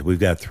questions. We've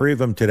got 3 of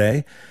them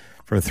today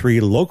from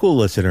 3 local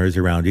listeners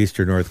around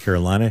eastern North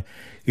Carolina.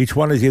 Each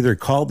one has either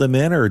called them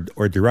in or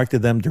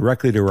directed them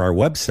directly to our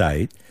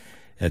website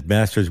at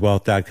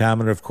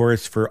masterswealth.com. And, of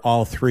course, for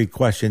all 3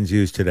 questions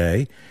used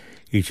today,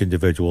 each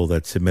individual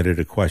that submitted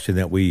a question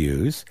that we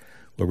use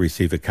will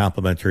receive a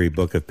complimentary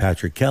book of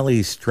Patrick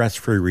Kelly's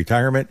Stress-Free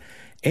Retirement.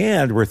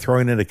 And we're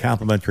throwing in a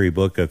complimentary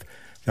book of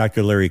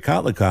Dr. Larry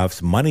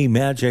Kotlikoff's Money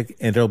Magic,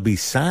 and it'll be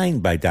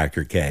signed by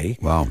Dr. K.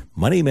 Wow.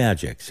 Money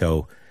Magic.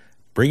 So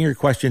bring your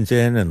questions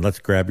in, and let's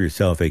grab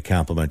yourself a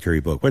complimentary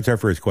book. What's our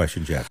first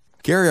question, Jeff?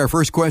 Gary, our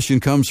first question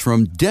comes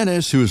from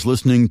Dennis, who is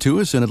listening to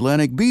us in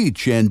Atlantic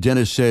Beach. And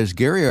Dennis says,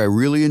 Gary, I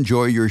really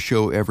enjoy your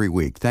show every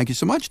week. Thank you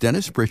so much,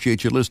 Dennis.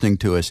 Appreciate you listening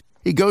to us.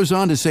 He goes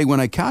on to say, when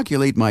I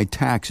calculate my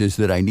taxes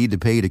that I need to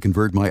pay to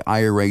convert my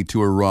IRA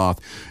to a Roth,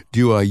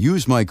 do I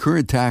use my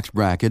current tax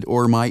bracket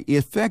or my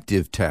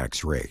effective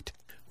tax rate?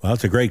 Well,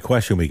 it's a great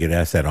question. We get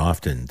asked that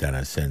often,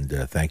 Dennis, and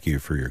thank you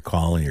for your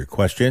call and your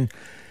question.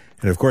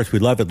 And, of course, we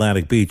love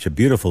Atlantic Beach, a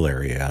beautiful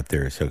area out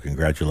there, so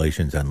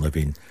congratulations on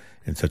living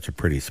in such a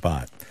pretty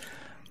spot.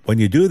 When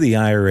you do the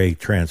IRA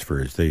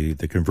transfers, the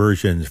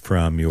conversions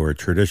from your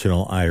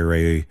traditional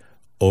IRA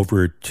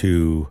over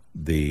to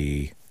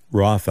the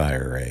Roth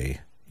IRA,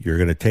 you're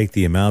going to take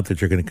the amount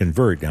that you're going to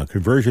convert. Now,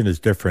 conversion is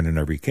different in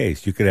every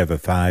case. You could have a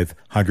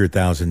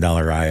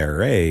 $500,000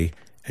 IRA,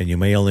 and you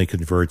may only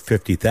convert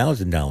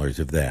 $50,000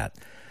 of that.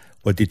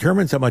 What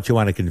determines how much you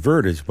want to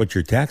convert is what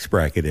your tax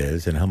bracket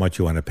is and how much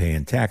you want to pay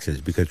in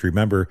taxes. Because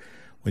remember,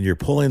 when you're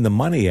pulling the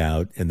money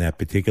out in that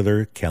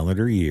particular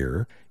calendar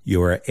year,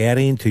 you are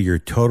adding to your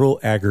total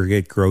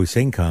aggregate gross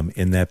income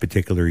in that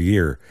particular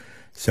year.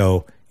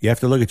 So you have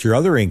to look at your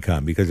other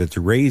income because it's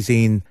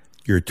raising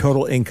your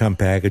total income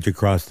package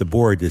across the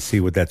board to see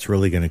what that's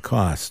really going to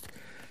cost.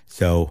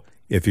 So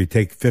if you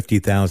take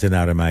 $50,000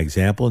 out of my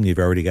example and you've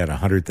already got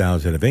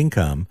 $100,000 of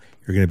income,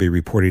 you're going to be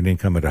reporting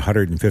income at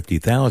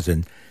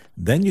 $150,000.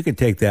 Then you can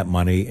take that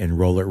money and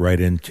roll it right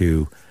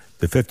into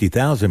the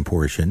 $50,000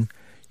 portion.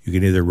 You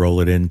can either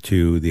roll it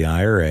into the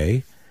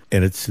IRA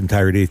in its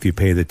entirety if you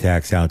pay the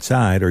tax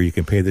outside, or you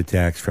can pay the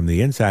tax from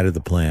the inside of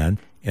the plan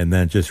and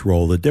then just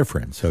roll the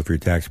difference. So if your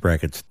tax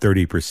bracket's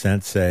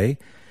 30%, say,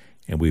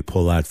 and we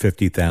pull out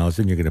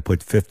 $50,000, you're going to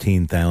put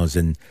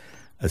 $15,000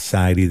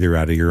 aside either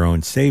out of your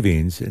own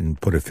savings and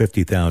put a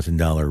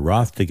 $50,000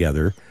 Roth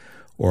together,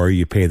 or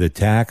you pay the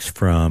tax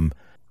from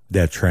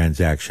that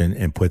transaction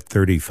and put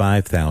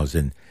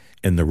 $35,000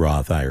 in the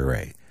Roth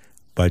IRA.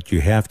 But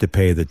you have to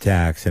pay the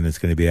tax, and it's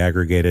going to be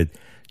aggregated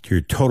to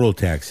your total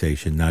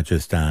taxation, not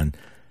just on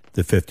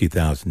the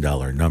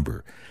 $50,000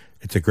 number.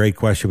 It's a great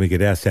question. We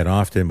get asked that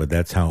often, but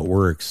that's how it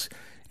works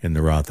in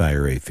the Roth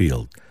IRA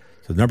field.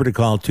 So the number to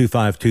call,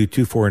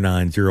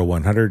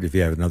 252-249-0100 if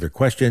you have another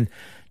question.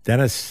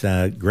 Dennis,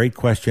 great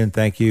question.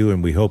 Thank you,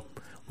 and we hope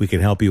we can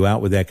help you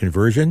out with that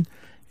conversion.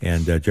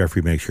 And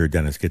Jeffrey, make sure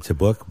Dennis gets a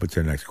book. What's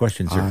our next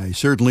question, sir? I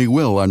certainly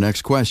will. Our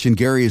next question,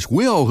 Gary, is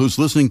Will, who's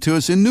listening to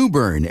us in New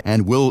Bern.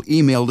 And Will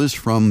emailed us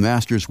from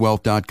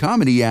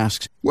masterswealth.com, and he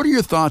asks, what are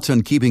your thoughts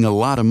on keeping a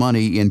lot of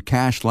money in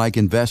cash-like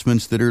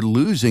investments that are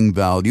losing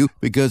value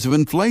because of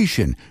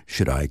inflation?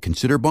 Should I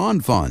consider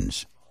bond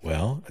funds?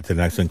 Well, it's an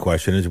excellent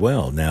question as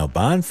well. Now,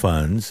 bond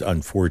funds,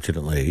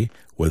 unfortunately,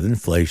 with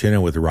inflation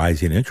and with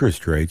rising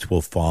interest rates,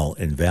 will fall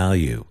in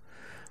value.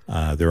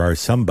 There are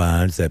some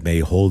bonds that may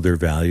hold their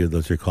value.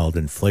 Those are called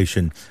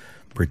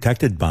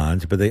inflation-protected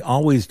bonds, but they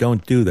always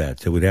don't do that.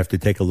 So we'd have to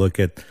take a look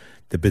at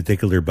the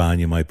particular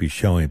bond you might be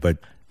showing. But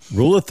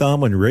rule of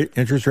thumb, when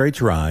interest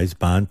rates rise,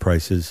 bond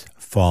prices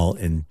fall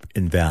in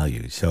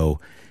value. So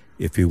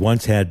if you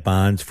once had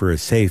bonds for a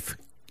safe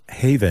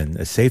haven,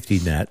 a safety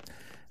net,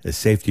 a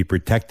safety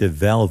protective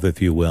valve,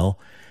 if you will,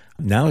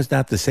 now is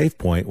not the safe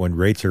point when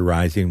rates are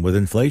rising with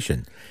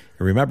inflation.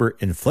 And remember,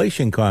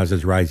 inflation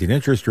causes rising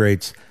interest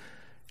rates.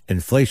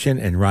 Inflation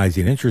and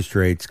rising interest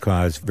rates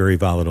cause very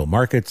volatile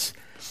markets,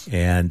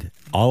 and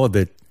all of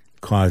it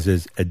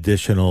causes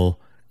additional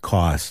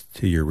cost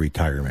to your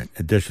retirement,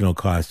 additional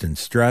cost in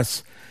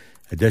stress,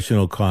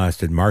 additional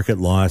cost in market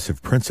loss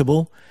of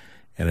principal,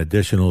 and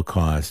additional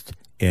cost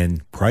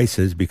in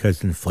prices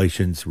because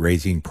inflation's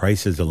raising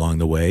prices along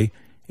the way,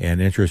 and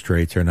interest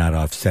rates are not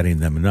offsetting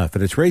them enough.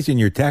 And it's raising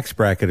your tax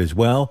bracket as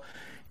well,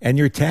 and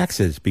your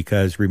taxes,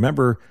 because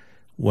remember,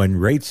 when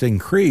rates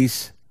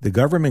increase, the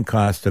government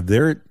cost of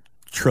their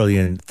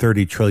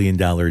 $30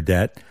 trillion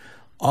debt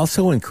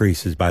also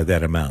increases by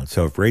that amount.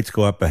 So if rates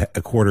go up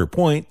a quarter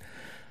point,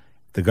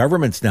 the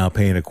government's now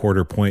paying a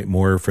quarter point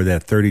more for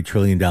that $30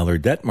 trillion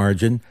debt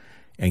margin.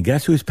 And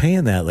guess who's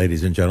paying that,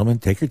 ladies and gentlemen?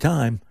 Take your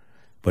time.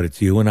 But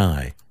it's you and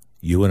I.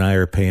 You and I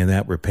are paying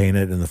that. We're paying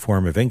it in the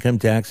form of income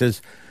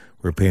taxes.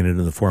 We're paying it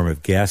in the form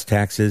of gas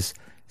taxes,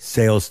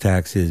 sales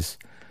taxes,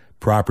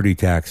 property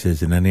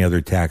taxes, and any other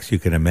tax you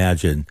can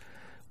imagine.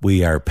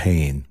 We are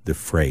paying the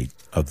freight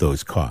of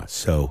those costs.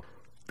 So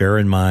bear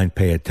in mind,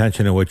 pay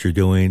attention to what you're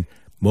doing.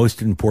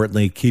 Most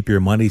importantly, keep your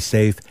money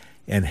safe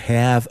and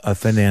have a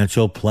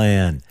financial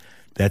plan.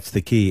 That's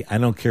the key. I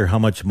don't care how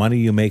much money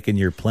you make in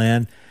your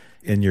plan,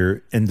 in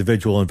your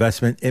individual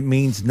investment. It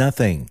means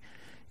nothing.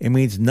 It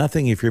means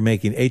nothing if you're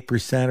making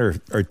 8%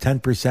 or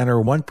 10%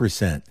 or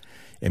 1%.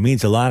 It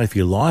means a lot if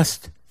you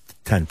lost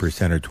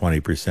 10% or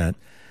 20%,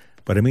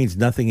 but it means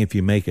nothing if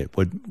you make it.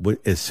 What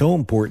is so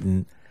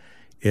important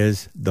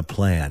is the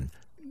plan,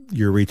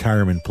 your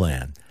retirement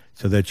plan,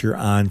 so that you're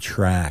on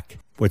track.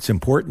 What's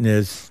important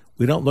is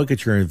we don't look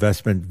at your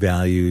investment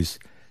values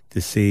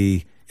to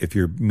see if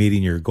you're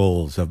meeting your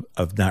goals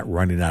of not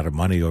running out of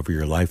money over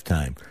your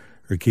lifetime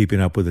or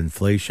keeping up with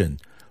inflation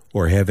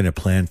or having a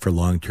plan for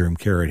long-term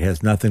care. It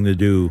has nothing to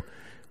do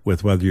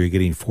with whether you're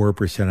getting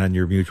 4% on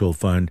your mutual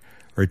fund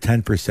or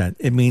 10%.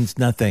 It means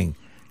nothing.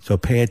 So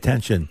pay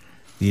attention.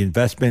 The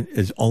investment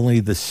is only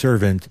the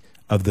servant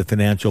of the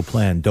financial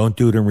plan. Don't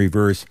do it in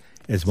reverse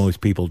as most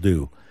people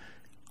do.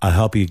 I'll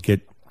help you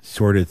get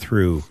sorted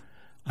through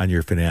on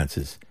your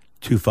finances.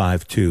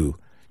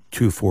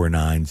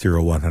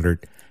 252-249-0100.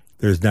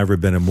 There's never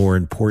been a more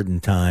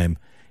important time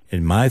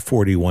in my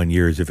 41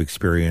 years of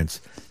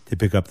experience to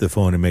pick up the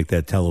phone and make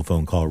that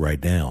telephone call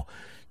right now.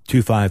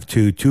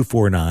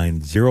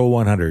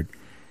 252-249-0100.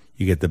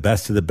 You get the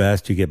best of the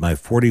best. You get my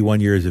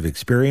 41 years of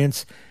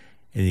experience,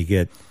 and you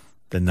get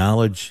the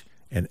knowledge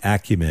and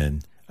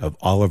acumen of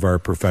all of our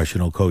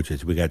professional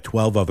coaches. We got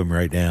 12 of them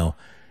right now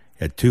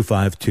at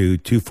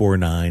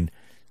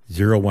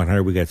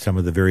 252-249-0100. We got some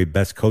of the very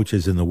best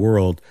coaches in the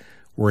world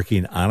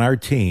working on our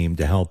team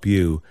to help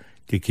you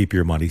to keep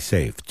your money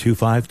safe.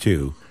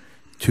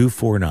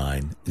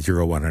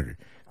 252-249-0100.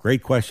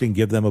 Great question.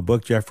 Give them a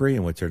book, Jeffrey.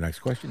 And what's our next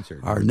question, sir?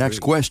 Our next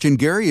question,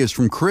 Gary, is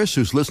from Chris,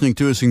 who's listening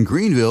to us in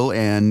Greenville.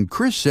 And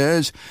Chris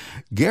says,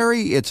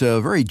 Gary, it's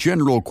a very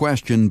general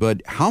question,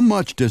 but how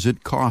much does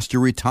it cost to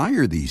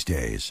retire these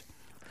days?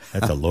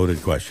 That's a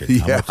loaded question.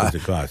 How much does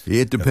it cost?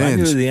 It depends.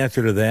 If I knew the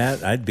answer to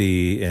that, I'd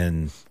be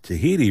in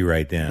Tahiti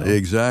right now.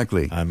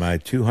 Exactly. On my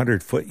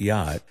 200-foot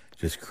yacht,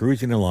 just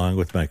cruising along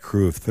with my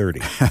crew of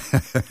 30.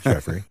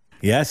 Jeffrey?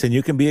 Yes, and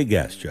you can be a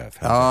guest,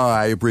 Jeff.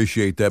 I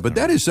appreciate that. But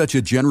that is such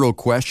a general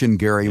question,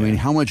 Gary. I mean,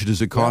 how much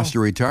does it cost to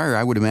retire?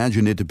 I would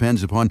imagine it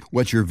depends upon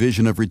what your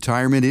vision of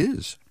retirement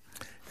is.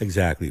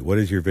 Exactly. What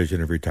is your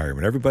vision of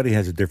retirement? Everybody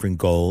has a different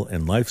goal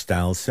and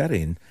lifestyle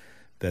setting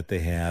that they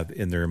have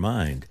in their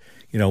mind.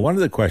 You know, one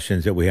of the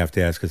questions that we have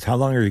to ask is, how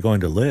long are you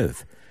going to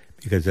live?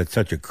 Because that's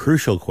such a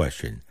crucial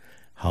question.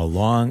 How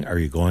long are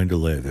you going to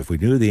live? If we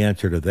knew the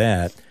answer to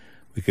that,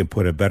 we can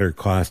put a better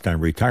cost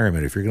on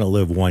retirement. If you're going to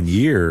live 1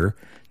 year,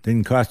 it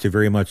didn't cost you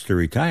very much to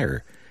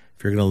retire.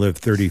 If you're going to live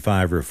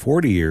 35 or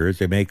 40 years,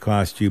 it may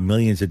cost you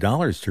millions of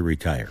dollars to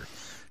retire.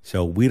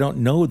 So we don't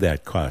know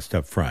that cost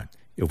up front.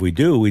 If we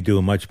do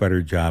a much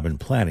better job in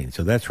planning.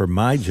 So that's where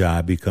my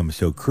job becomes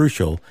so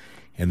crucial.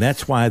 And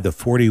that's why the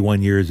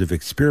 41 years of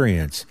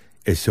experience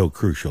is so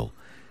crucial,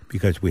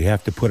 because we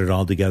have to put it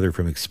all together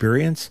from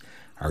experience,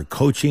 our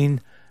coaching,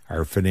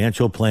 our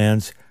financial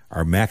plans,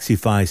 our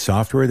Maxify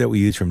software that we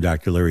use from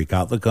Dr. Larry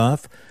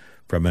Kotlikoff.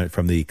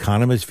 From the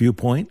economist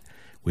viewpoint,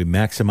 we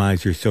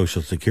maximize your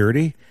Social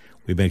Security.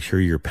 We make sure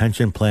your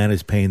pension plan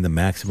is paying the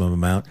maximum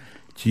amount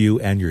to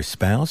you and your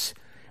spouse.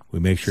 We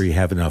make sure you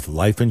have enough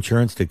life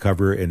insurance to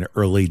cover an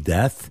early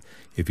death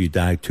if you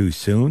die too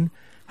soon.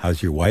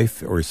 How's your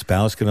wife or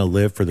spouse going to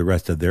live for the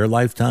rest of their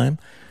lifetime?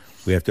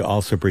 We have to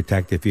also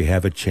protect if you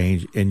have a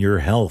change in your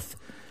health,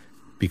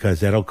 because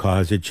that'll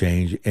cause a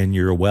change in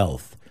your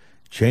wealth.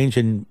 Change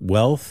in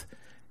wealth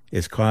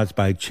is caused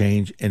by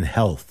change in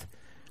health.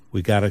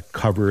 We got to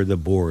cover the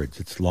boards.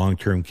 It's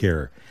long-term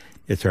care.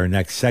 It's our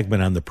next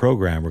segment on the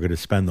program. We're going to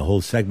spend the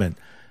whole segment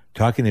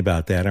talking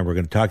about that, and we're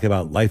going to talk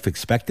about life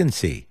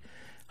expectancy.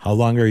 How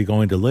long are you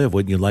going to live?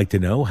 Wouldn't you like to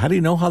know? How do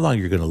you know how long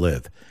you're going to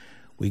live?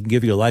 We can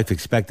give you a life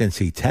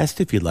expectancy test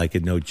if you'd like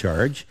at no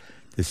charge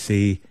to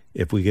see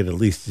if we get at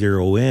least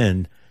zero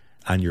in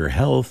on your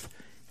health,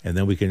 and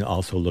then we can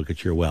also look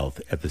at your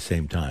wealth at the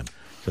same time.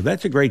 So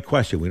that's a great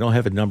question. We don't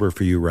have a number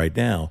for you right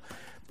now,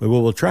 but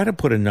we'll try to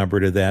put a number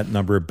to that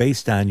number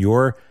based on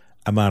your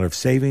amount of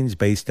savings,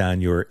 based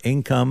on your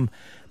income,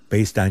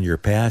 based on your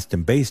past,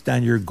 and based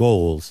on your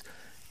goals,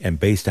 and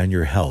based on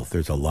your health.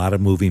 There's a lot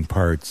of moving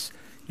parts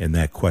in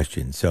that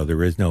question, so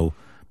there is no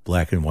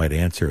black and white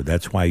answer.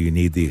 That's why you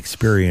need the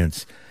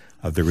experience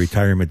of the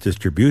retirement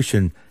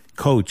distribution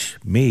coach,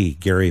 me,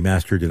 Gary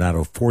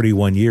Mastrodonato,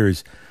 41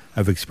 years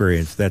of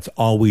experience. That's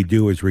all we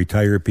do is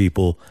retire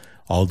people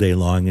all day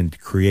long and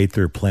create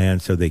their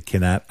plans so they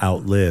cannot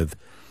outlive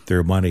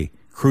their money.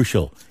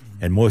 Crucial.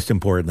 And most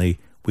importantly,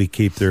 we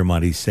keep their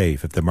money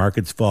safe. If the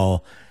markets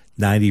fall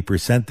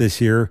 90% this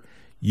year,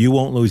 you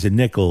won't lose a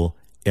nickel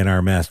in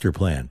our master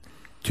plan.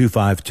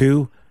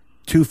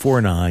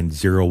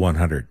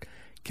 252-249-0100.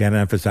 Can't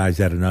emphasize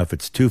that enough.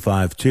 It's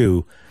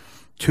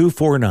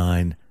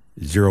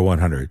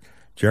 252-249-0100.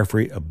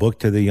 Jeffrey, a book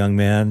to the young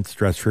man,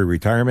 Stress-Free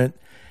Retirement,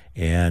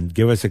 and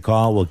give us a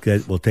call. We'll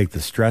take the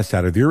stress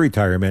out of your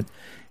retirement.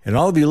 And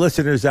all of you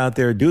listeners out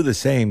there, do the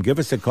same. Give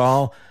us a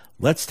call.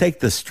 Let's take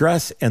the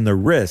stress and the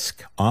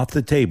risk off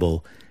the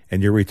table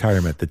in your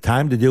retirement. The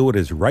time to do it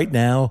is right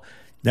now.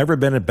 Never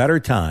been a better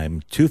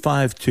time.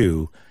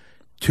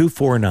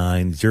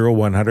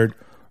 252-249-0100,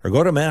 or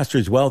go to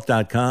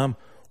masterswealth.com,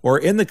 or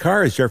in the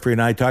car, as Jeffrey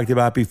and I talked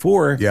about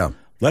before. Yeah.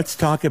 Let's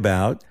talk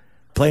about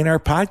playing our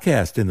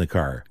podcast in the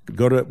car.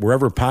 Go to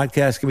wherever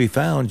podcasts can be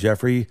found.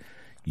 Jeffrey,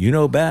 you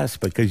know best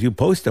because you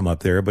post them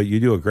up there, but you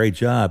do a great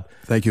job.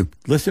 Thank you.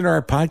 Listen to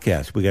our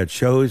podcast. We got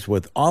shows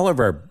with all of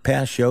our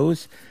past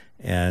shows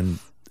and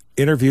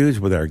interviews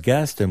with our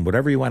guests, and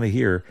whatever you want to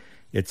hear,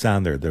 it's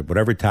on there.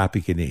 Whatever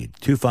topic you need.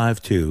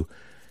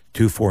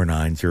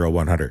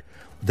 252-249-0100. We'll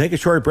take a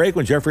short break.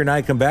 When Jeffrey and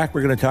I come back,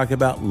 we're going to talk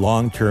about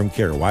long-term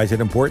care. Why is it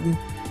important?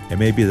 It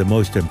may be the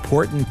most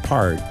important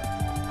part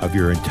of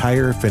your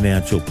entire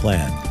financial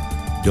plan.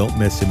 Don't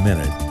miss a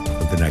minute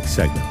of the next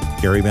segment.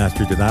 Gary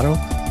Mastrodonato,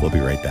 we'll be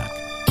right back.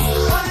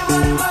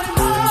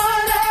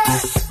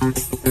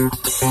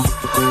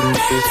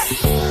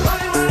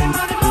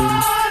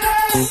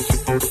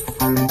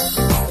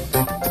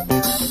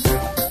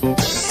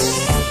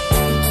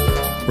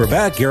 We're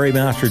back. Gary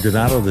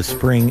Mastrodonato, the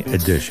spring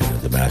edition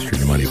of the Master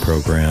Your Money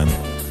program.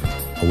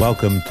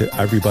 Welcome to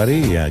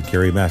everybody.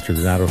 Gary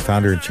Mastrodonato,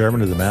 founder and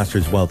chairman of the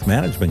Masters Wealth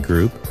Management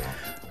Group.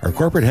 Our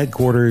corporate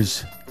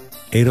headquarters,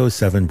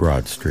 807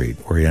 Broad Street,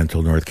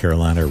 Oriental, North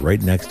Carolina,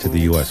 right next to the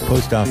U.S.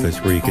 Post Office,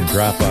 where you can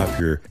drop off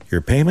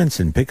your payments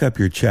and pick up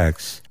your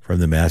checks from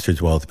the Masters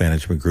Wealth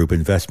Management Group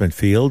investment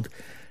field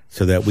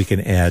so that we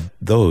can add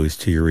those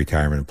to your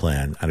retirement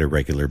plan on a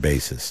regular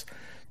basis.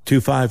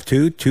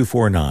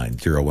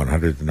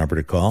 252-249-0100, the number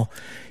to call.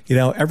 You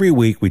know, every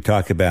week we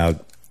talk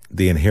about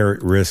the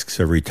inherent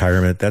risks of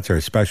retirement. That's our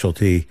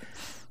specialty,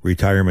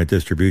 retirement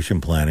distribution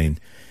planning.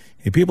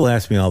 And people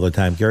ask me all the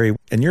time, Gary,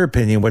 in your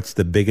opinion, what's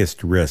the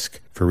biggest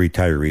risk for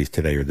retirees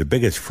today, or the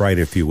biggest fright,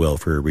 if you will,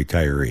 for a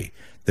retiree?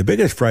 The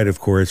biggest fright, of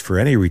course, for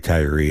any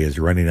retiree is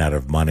running out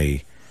of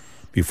money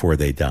before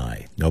they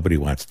die. Nobody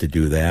wants to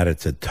do that.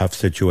 It's a tough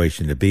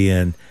situation to be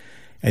in.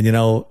 And, you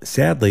know,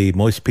 sadly,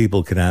 most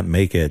people cannot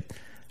make it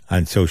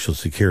on Social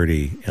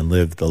Security and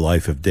live the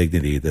life of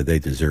dignity that they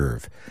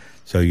deserve.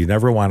 So you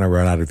never want to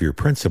run out of your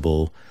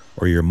principal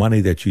or your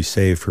money that you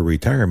save for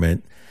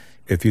retirement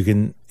if you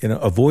can,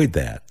 avoid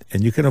that.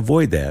 And you can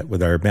avoid that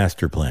with our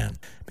master plan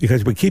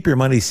because we keep your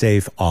money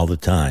safe all the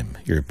time.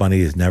 Your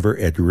money is never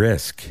at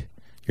risk.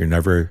 You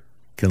never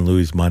can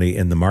lose money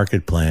in the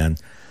market plan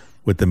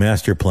with the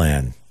master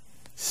plan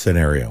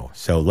scenario.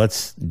 So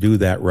let's do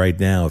that right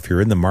now. If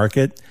you're in the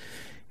market,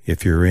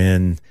 if you're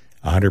in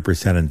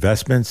 100%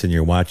 investments and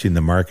you're watching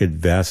the market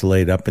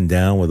vacillate up and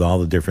down with all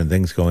the different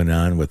things going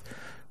on with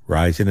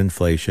rising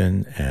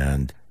inflation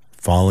and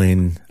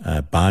falling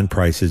bond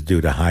prices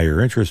due to higher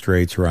interest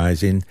rates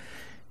rising,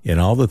 and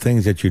all the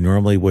things that you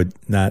normally would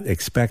not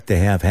expect to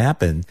have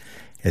happen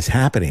is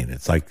happening.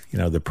 It's like,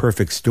 the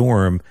perfect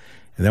storm.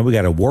 And then we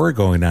got a war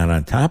going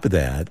on top of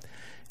that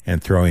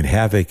and throwing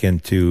havoc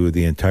into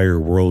the entire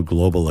world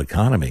global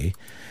economy.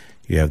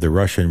 You have the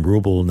Russian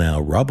ruble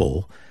now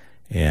rubble,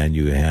 and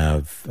you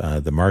have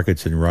the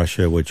markets in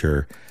Russia, which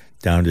are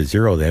down to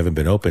zero. They haven't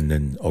been opened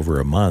in over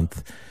a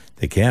month.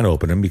 They can't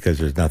open them because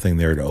there's nothing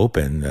there to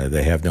open.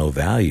 They have no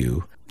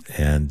value.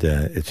 And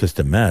it's just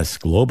a mess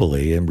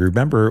globally. And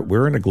remember,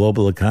 we're in a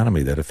global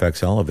economy that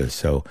affects all of us.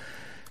 So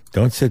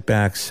don't sit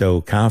back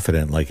so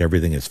confident like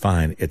everything is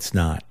fine. It's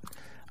not.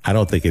 I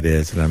don't think it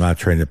is. And I'm not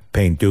trying to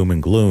paint doom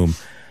and gloom.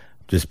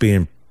 Just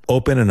being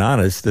open and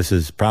honest. This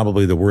is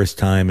probably the worst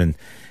time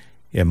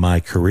in my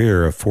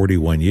career of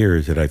 41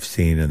 years that I've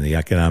seen in the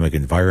economic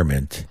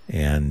environment.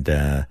 And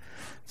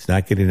it's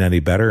not getting any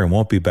better and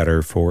won't be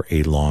better for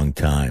a long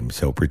time.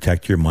 So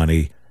protect your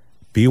money.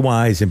 Be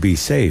wise and be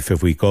safe.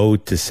 If we go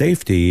to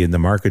safety and the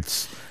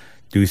markets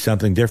do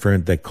something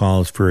different that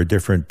calls for a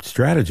different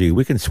strategy,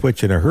 we can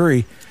switch in a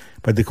hurry.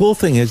 But the cool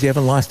thing is you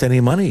haven't lost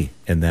any money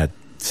in that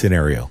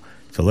scenario.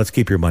 So let's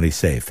keep your money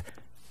safe.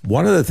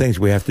 One of the things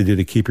we have to do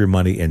to keep your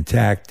money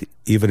intact,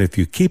 even if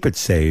you keep it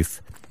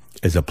safe,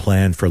 is a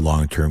plan for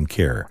long-term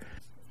care.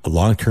 A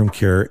long-term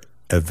care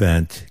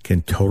event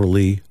can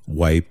totally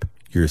wipe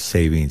your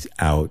savings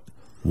out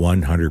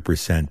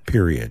 100%,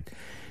 period.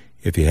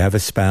 If you have a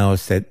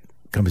spouse that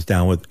comes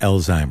down with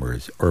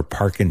Alzheimer's or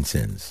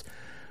Parkinson's,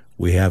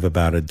 we have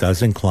about a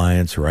dozen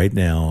clients right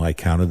now, I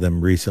counted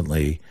them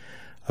recently,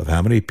 of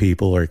how many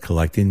people are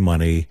collecting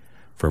money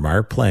from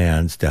our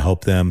plans to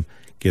help them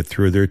get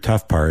through their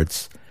tough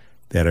parts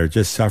that are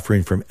just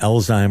suffering from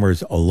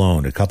Alzheimer's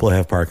alone. A couple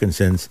have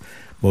Parkinson's,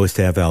 most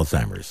have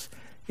Alzheimer's.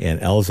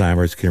 And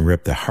Alzheimer's can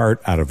rip the heart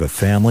out of a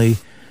family,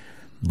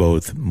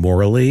 both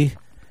morally,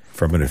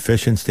 from an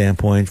efficient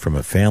standpoint, from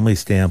a family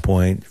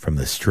standpoint, from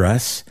the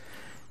stress,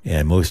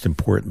 and most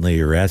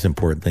importantly, or as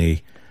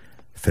importantly,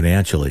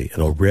 financially.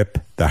 It'll rip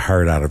the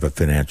heart out of a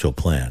financial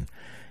plan.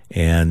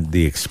 And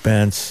the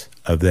expense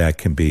of that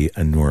can be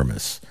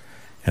enormous.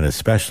 And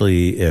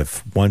especially if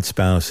one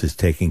spouse is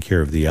taking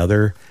care of the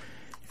other,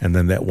 and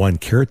then that one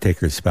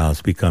caretaker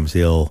spouse becomes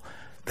ill,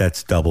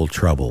 that's double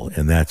trouble.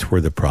 And that's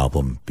where the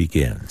problem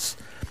begins.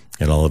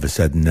 And all of a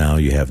sudden now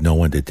you have no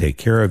one to take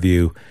care of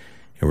you.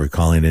 And we're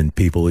calling in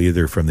people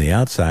either from the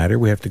outside or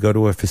we have to go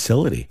to a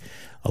facility,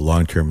 a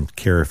long-term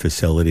care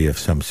facility of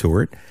some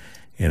sort.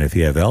 And if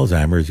you have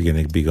Alzheimer's, you're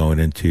going to be going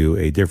into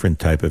a different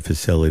type of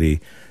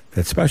facility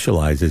that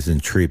specializes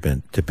in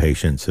treatment to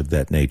patients of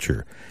that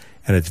nature.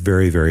 And it's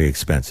very, very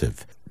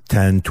expensive,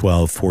 $10,000,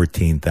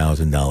 $12,000,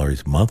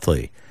 $14,000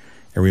 monthly.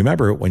 And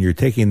remember, when you're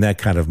taking that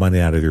kind of money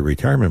out of your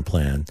retirement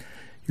plan,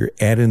 you're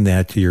adding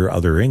that to your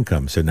other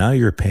income. So now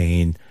you're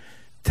paying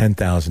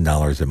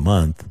 $10,000 a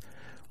month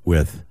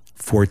with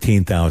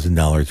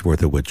 $14,000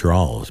 worth of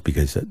withdrawals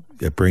because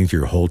it brings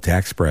your whole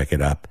tax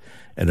bracket up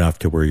enough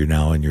to where you're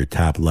now in your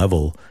top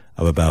level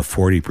of about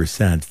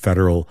 40%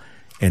 federal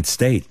and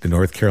state. The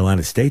North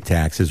Carolina state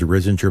tax has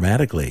risen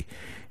dramatically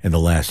in the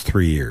last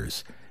 3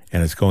 years,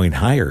 and it's going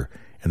higher,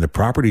 and the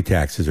property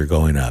taxes are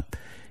going up,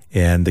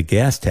 and the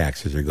gas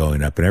taxes are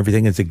going up, and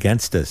everything is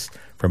against us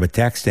from a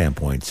tax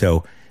standpoint.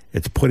 So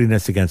it's putting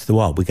us against the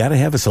wall. We got to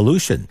have a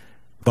solution,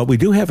 but we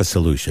do have a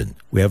solution.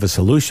 We have a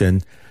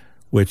solution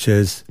which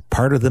is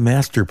part of the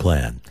master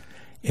plan.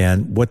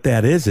 And what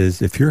that is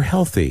if you're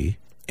healthy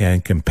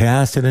and can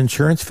pass an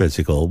insurance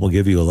physical, we'll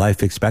give you a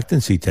life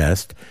expectancy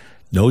test,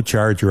 no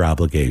charge or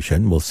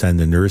obligation. We'll send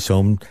the nurse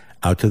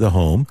out to the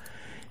home,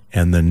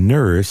 and the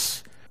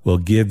nurse will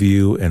give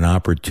you an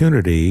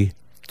opportunity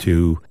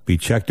to be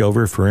checked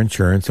over for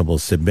insurance, and we'll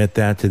submit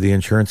that to the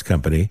insurance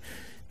company,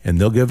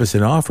 and they'll give us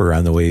an offer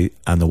on the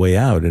way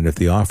out. And if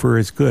the offer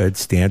is good,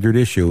 standard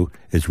issue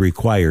is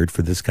required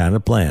for this kind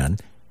of plan.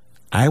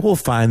 I will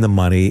find the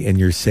money in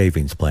your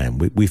savings plan.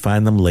 We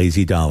find them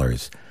lazy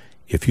dollars.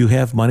 If you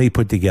have money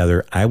put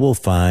together, I will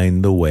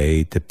find the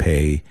way to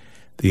pay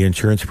the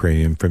insurance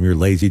premium from your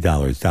lazy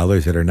dollars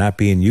that are not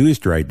being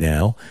used right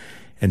now,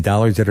 and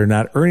dollars that are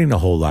not earning a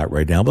whole lot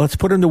right now. But let's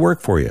put them to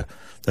work for you.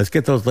 Let's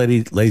get those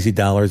lazy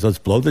dollars. Let's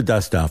blow the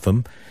dust off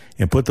them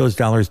and put those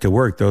dollars to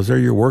work. Those are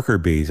your worker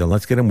bees, and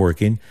let's get them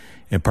working.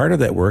 And part of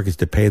that work is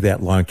to pay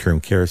that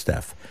long-term care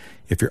stuff.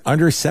 If you're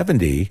under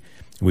 70,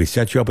 we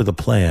set you up with a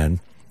plan,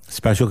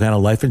 special kind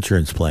of life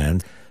insurance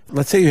plan.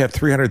 Let's say you have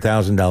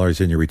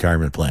 $300,000 in your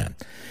retirement plan.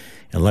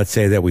 And let's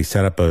say that we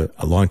set up a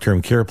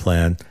long-term care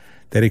plan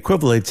that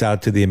equivalates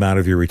out to the amount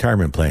of your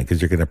retirement plan,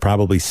 because you're going to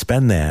probably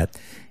spend that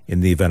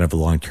in the event of a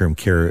long-term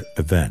care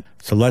event.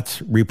 So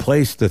let's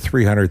replace the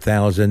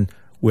 $300,000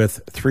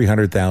 with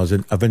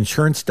 $300,000 of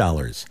insurance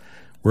dollars.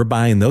 We're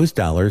buying those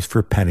dollars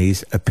for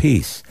pennies a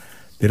piece.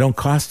 They don't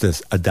cost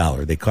us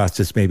 $1. They cost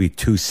us maybe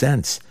 2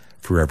 cents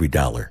for every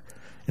dollar.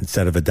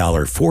 Instead of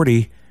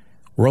 $1.40,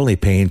 we're only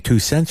paying 2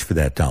 cents for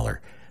that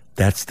dollar.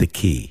 That's the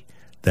key.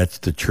 That's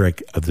the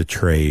trick of the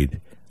trade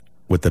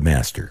with the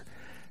master.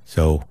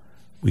 So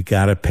we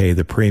got to pay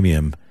the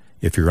premium.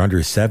 If you're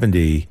under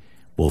 70,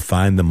 we'll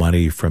find the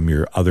money from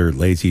your other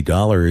lazy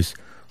dollars.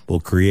 We'll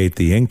create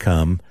the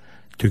income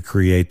to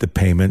create the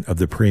payment of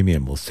the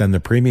premium. We'll send the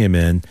premium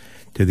in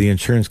to the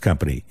insurance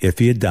company. If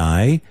you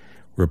die,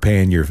 we're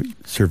paying your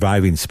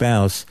surviving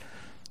spouse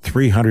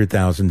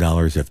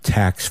 $300,000 of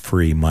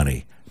tax-free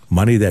money.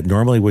 money that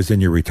normally was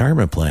in your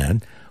retirement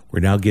plan, we're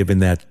now giving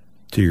that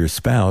to your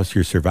spouse,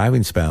 your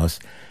surviving spouse,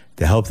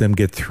 to help them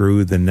get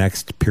through the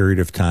next period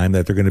of time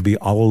that they're going to be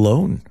all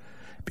alone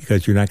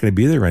because you're not going to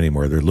be there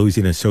anymore. They're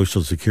losing a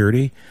Social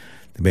Security.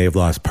 They may have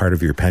lost part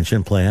of your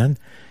pension plan,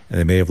 and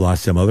they may have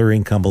lost some other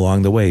income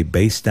along the way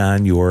based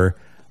on your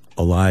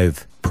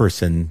alive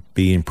person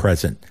being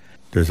present.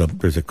 There's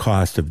a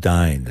cost of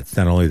dying. It's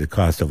not only the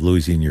cost of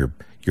losing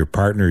your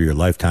partner, your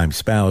lifetime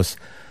spouse.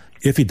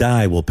 If you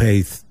die, we'll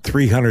pay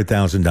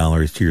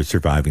 $300,000 to your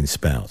surviving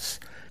spouse.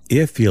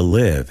 If you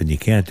live and you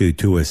can't do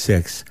 2 of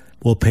 6,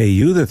 we'll pay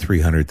you the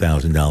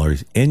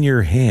 $300,000 in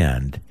your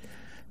hand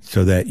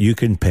so that you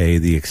can pay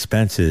the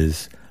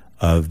expenses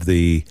of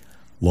the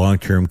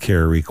long-term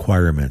care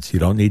requirements. You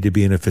don't need to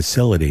be in a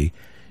facility.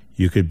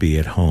 You could be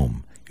at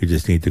home. You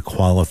just need to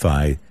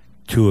qualify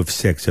 2 of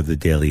 6 of the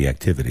daily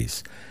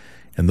activities.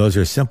 And those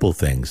are simple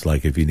things,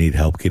 like if you need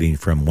help getting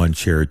from one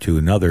chair to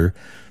another,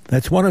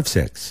 that's 1 of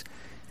 6.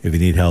 If you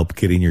need help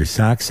getting your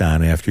socks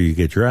on after you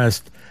get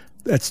dressed,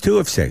 that's 2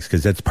 of 6,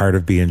 because that's part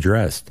of being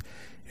dressed.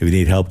 If you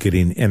need help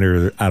getting in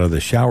or out of the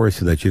shower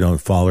so that you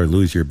don't fall or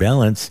lose your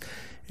balance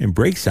and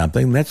break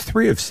something, that's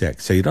 3 of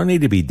 6. So you don't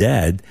need to be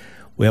dead.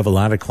 We have a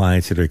lot of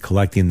clients that are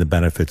collecting the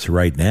benefits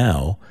right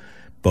now,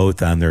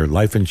 both on their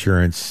life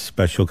insurance,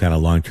 special kind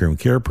of long-term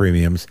care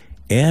premiums,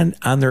 and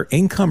on their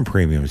income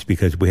premiums,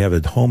 because we have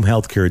a home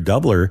health care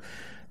doubler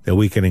that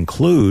we can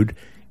include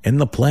in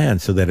the plan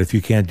so that if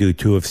you can't do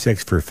 2 of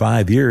 6 for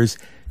 5 years,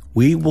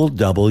 we will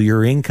double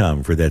your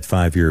income for that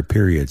 5-year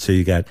period. So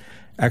you got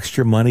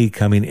extra money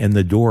coming in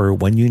the door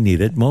when you need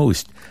it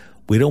most.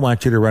 We don't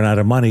want you to run out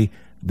of money.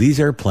 These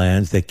are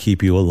plans that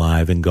keep you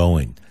alive and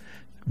going.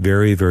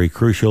 Very, very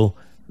crucial.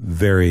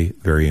 Very,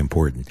 very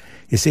important.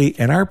 You see,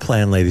 in our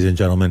plan, ladies and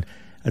gentlemen,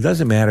 it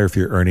doesn't matter if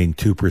you're earning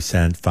 2%,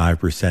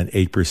 5%,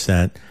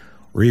 8%,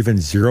 or even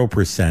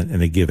 0%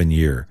 in a given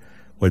year.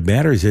 What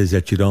matters is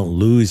that you don't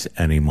lose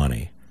any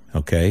money,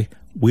 okay?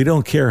 We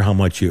don't care how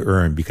much you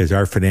earn because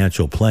our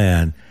financial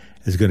plan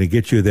is going to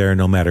get you there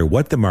no matter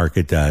what the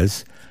market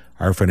does.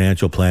 Our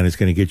financial plan is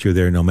going to get you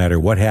there no matter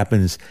what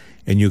happens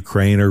in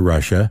Ukraine or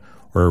Russia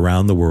or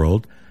around the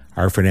world.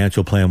 Our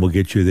financial plan will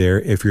get you there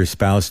if your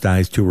spouse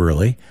dies too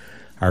early.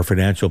 Our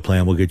financial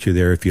plan will get you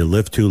there if you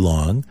live too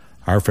long.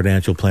 Our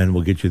financial plan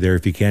will get you there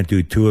if you can't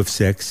do 2 of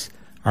 6.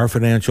 Our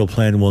financial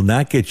plan will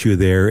not get you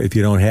there if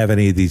you don't have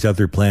any of these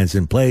other plans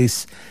in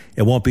place.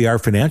 It won't be our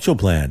financial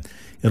plan.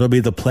 It'll be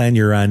the plan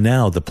you're on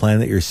now, the plan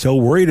that you're so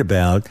worried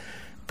about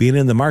being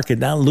in the market,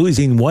 not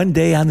losing one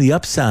day on the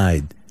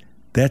upside.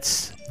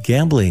 That's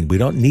gambling. We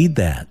don't need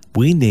that.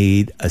 We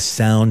need a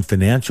sound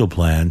financial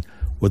plan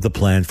with a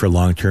plan for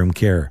long-term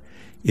care.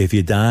 If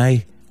you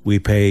die, we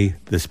pay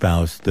the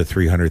spouse the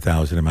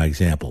 $300,000 in my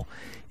example.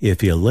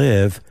 If you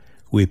live,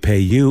 we pay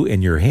you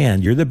in your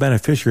hand. You're the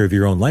beneficiary of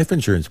your own life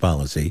insurance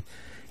policy.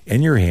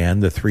 In your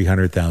hand, the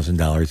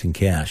 $300,000 in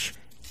cash.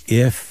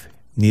 If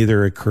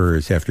neither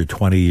occurs after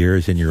 20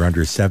 years and you're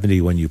under 70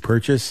 when you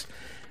purchase,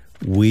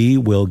 we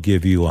will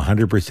give you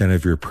 100%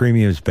 of your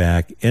premiums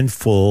back in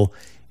full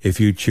if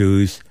you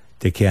choose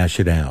to cash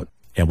it out.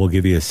 And we'll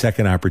give you a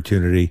second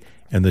opportunity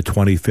in the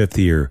 25th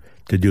year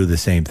to do the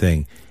same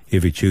thing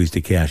if you choose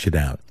to cash it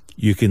out.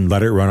 You can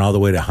let it run all the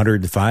way to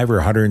 105 or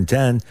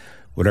 110,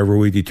 whatever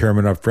we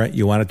determine up front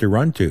you want it to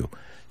run to.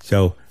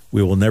 So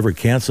we will never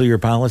cancel your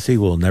policy.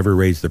 We'll never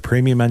raise the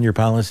premium on your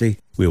policy.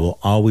 We will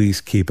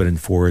always keep it in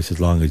force as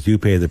long as you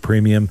pay the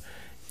premium.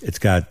 It's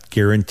got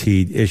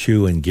guaranteed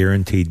issue and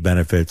guaranteed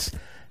benefits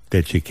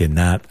that you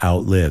cannot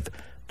outlive.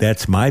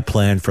 That's my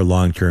plan for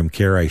long-term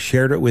care. I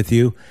shared it with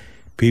you.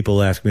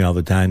 People ask me all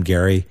the time,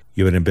 Gary,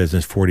 you've been in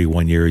business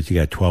 41 years. You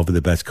got 12 of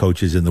the best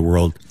coaches in the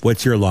world.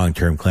 What's your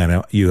long-term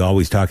plan? You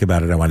always talk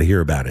about it. I want to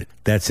hear about it.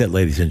 That's it,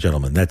 ladies and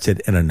gentlemen. That's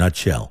it in a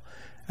nutshell.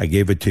 I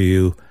gave it to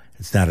you.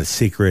 It's not a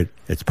secret.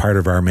 It's part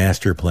of our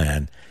master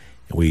plan.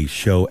 We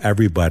show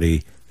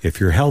everybody if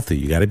you're healthy.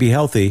 You got to be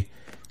healthy.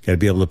 You got to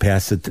be able to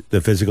pass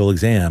the physical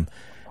exam,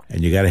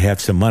 and you got to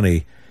have some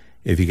money.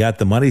 If you got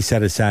the money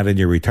set aside in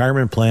your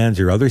retirement plans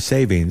or other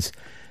savings,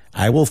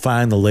 I will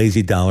find the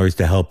lazy dollars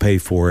to help pay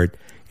for it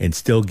and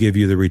still give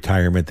you the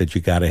retirement that you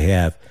got to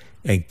have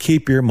and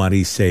keep your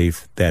money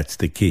safe. That's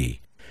the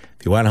key.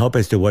 If you want help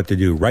as to what to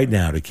do right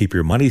now to keep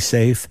your money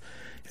safe,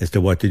 as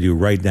to what to do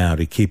right now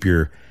to keep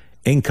your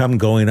income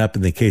going up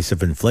in the case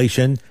of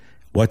inflation,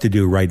 what to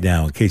do right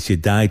now in case you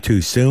die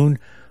too soon,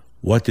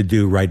 what to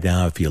do right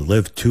now if you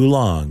live too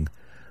long,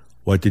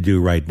 what to do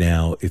right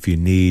now if you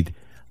need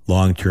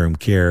long-term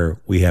care.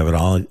 We have it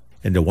all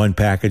into one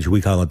package.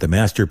 We call it the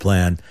master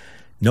plan.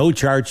 No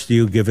charge to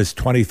you. Give us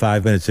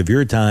 25 minutes of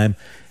your time,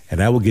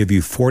 and I will give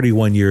you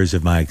 41 years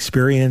of my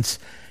experience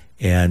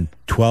and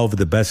 12 of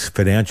the best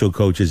financial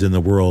coaches in the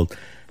world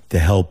to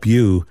help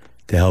you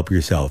to help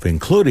yourself,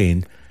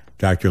 including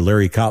Dr.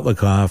 Larry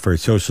Kotlikoff, our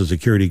Social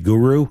Security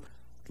guru,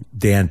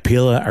 Dan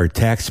Pila, our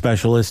tax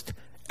specialist,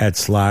 Ed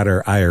Slott,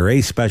 our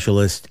IRA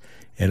specialist,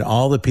 and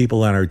all the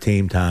people on our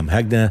team, Tom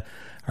Hegna,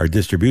 our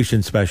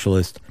distribution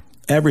specialist,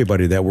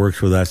 everybody that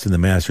works with us in the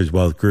Masters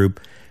Wealth Group.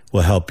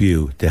 will help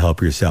you to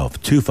help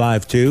yourself.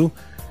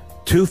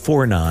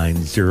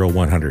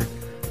 252-249-0100.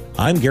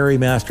 I'm Gary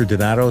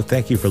Masterdonato.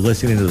 Thank you for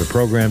listening to the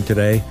program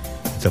today.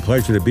 It's a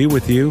pleasure to be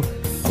with you,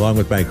 along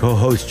with my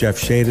co-host, Jeff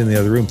Shade, in the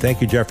other room.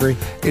 Thank you, Jeffrey.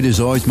 It is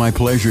always my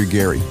pleasure,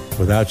 Gary.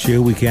 Without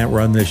you, we can't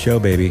run this show,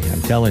 baby.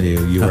 I'm telling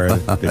you, you are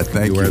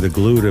the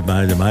glue to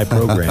my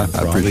program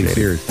for all these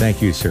years.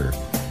 Thank you, sir.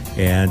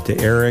 And to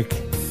Eric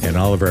and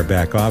all of our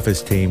back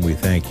office team, we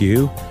thank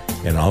you,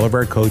 and all of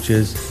our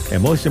coaches,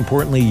 and most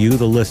importantly, you,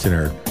 the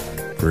listener,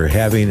 for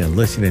having and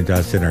listening to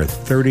us in our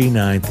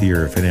 39th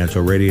year of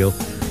financial radio.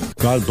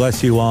 God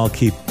bless you all.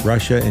 Keep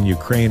Russia and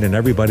Ukraine and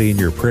everybody in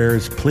your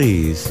prayers,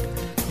 please.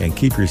 And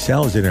keep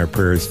yourselves in our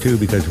prayers, too,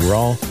 because we're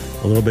all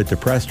a little bit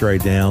depressed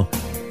right now,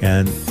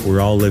 and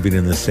we're all living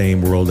in the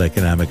same world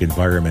economic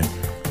environment,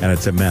 and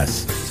it's a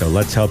mess. So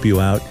let's help you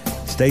out.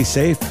 Stay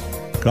safe.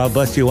 God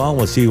bless you all.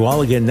 We'll see you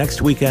all again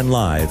next weekend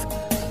live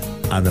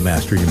on the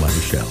Mastering Your Money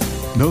Show.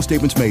 No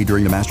statements made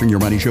during the Mastering Your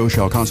Money show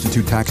shall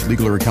constitute tax,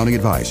 legal, or accounting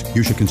advice.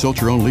 You should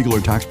consult your own legal or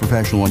tax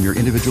professional on your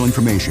individual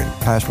information.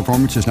 Past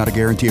performance is not a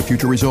guarantee of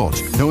future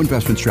results. No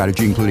investment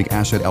strategy, including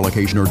asset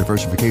allocation or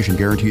diversification,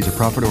 guarantees a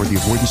profit or the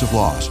avoidance of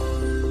loss.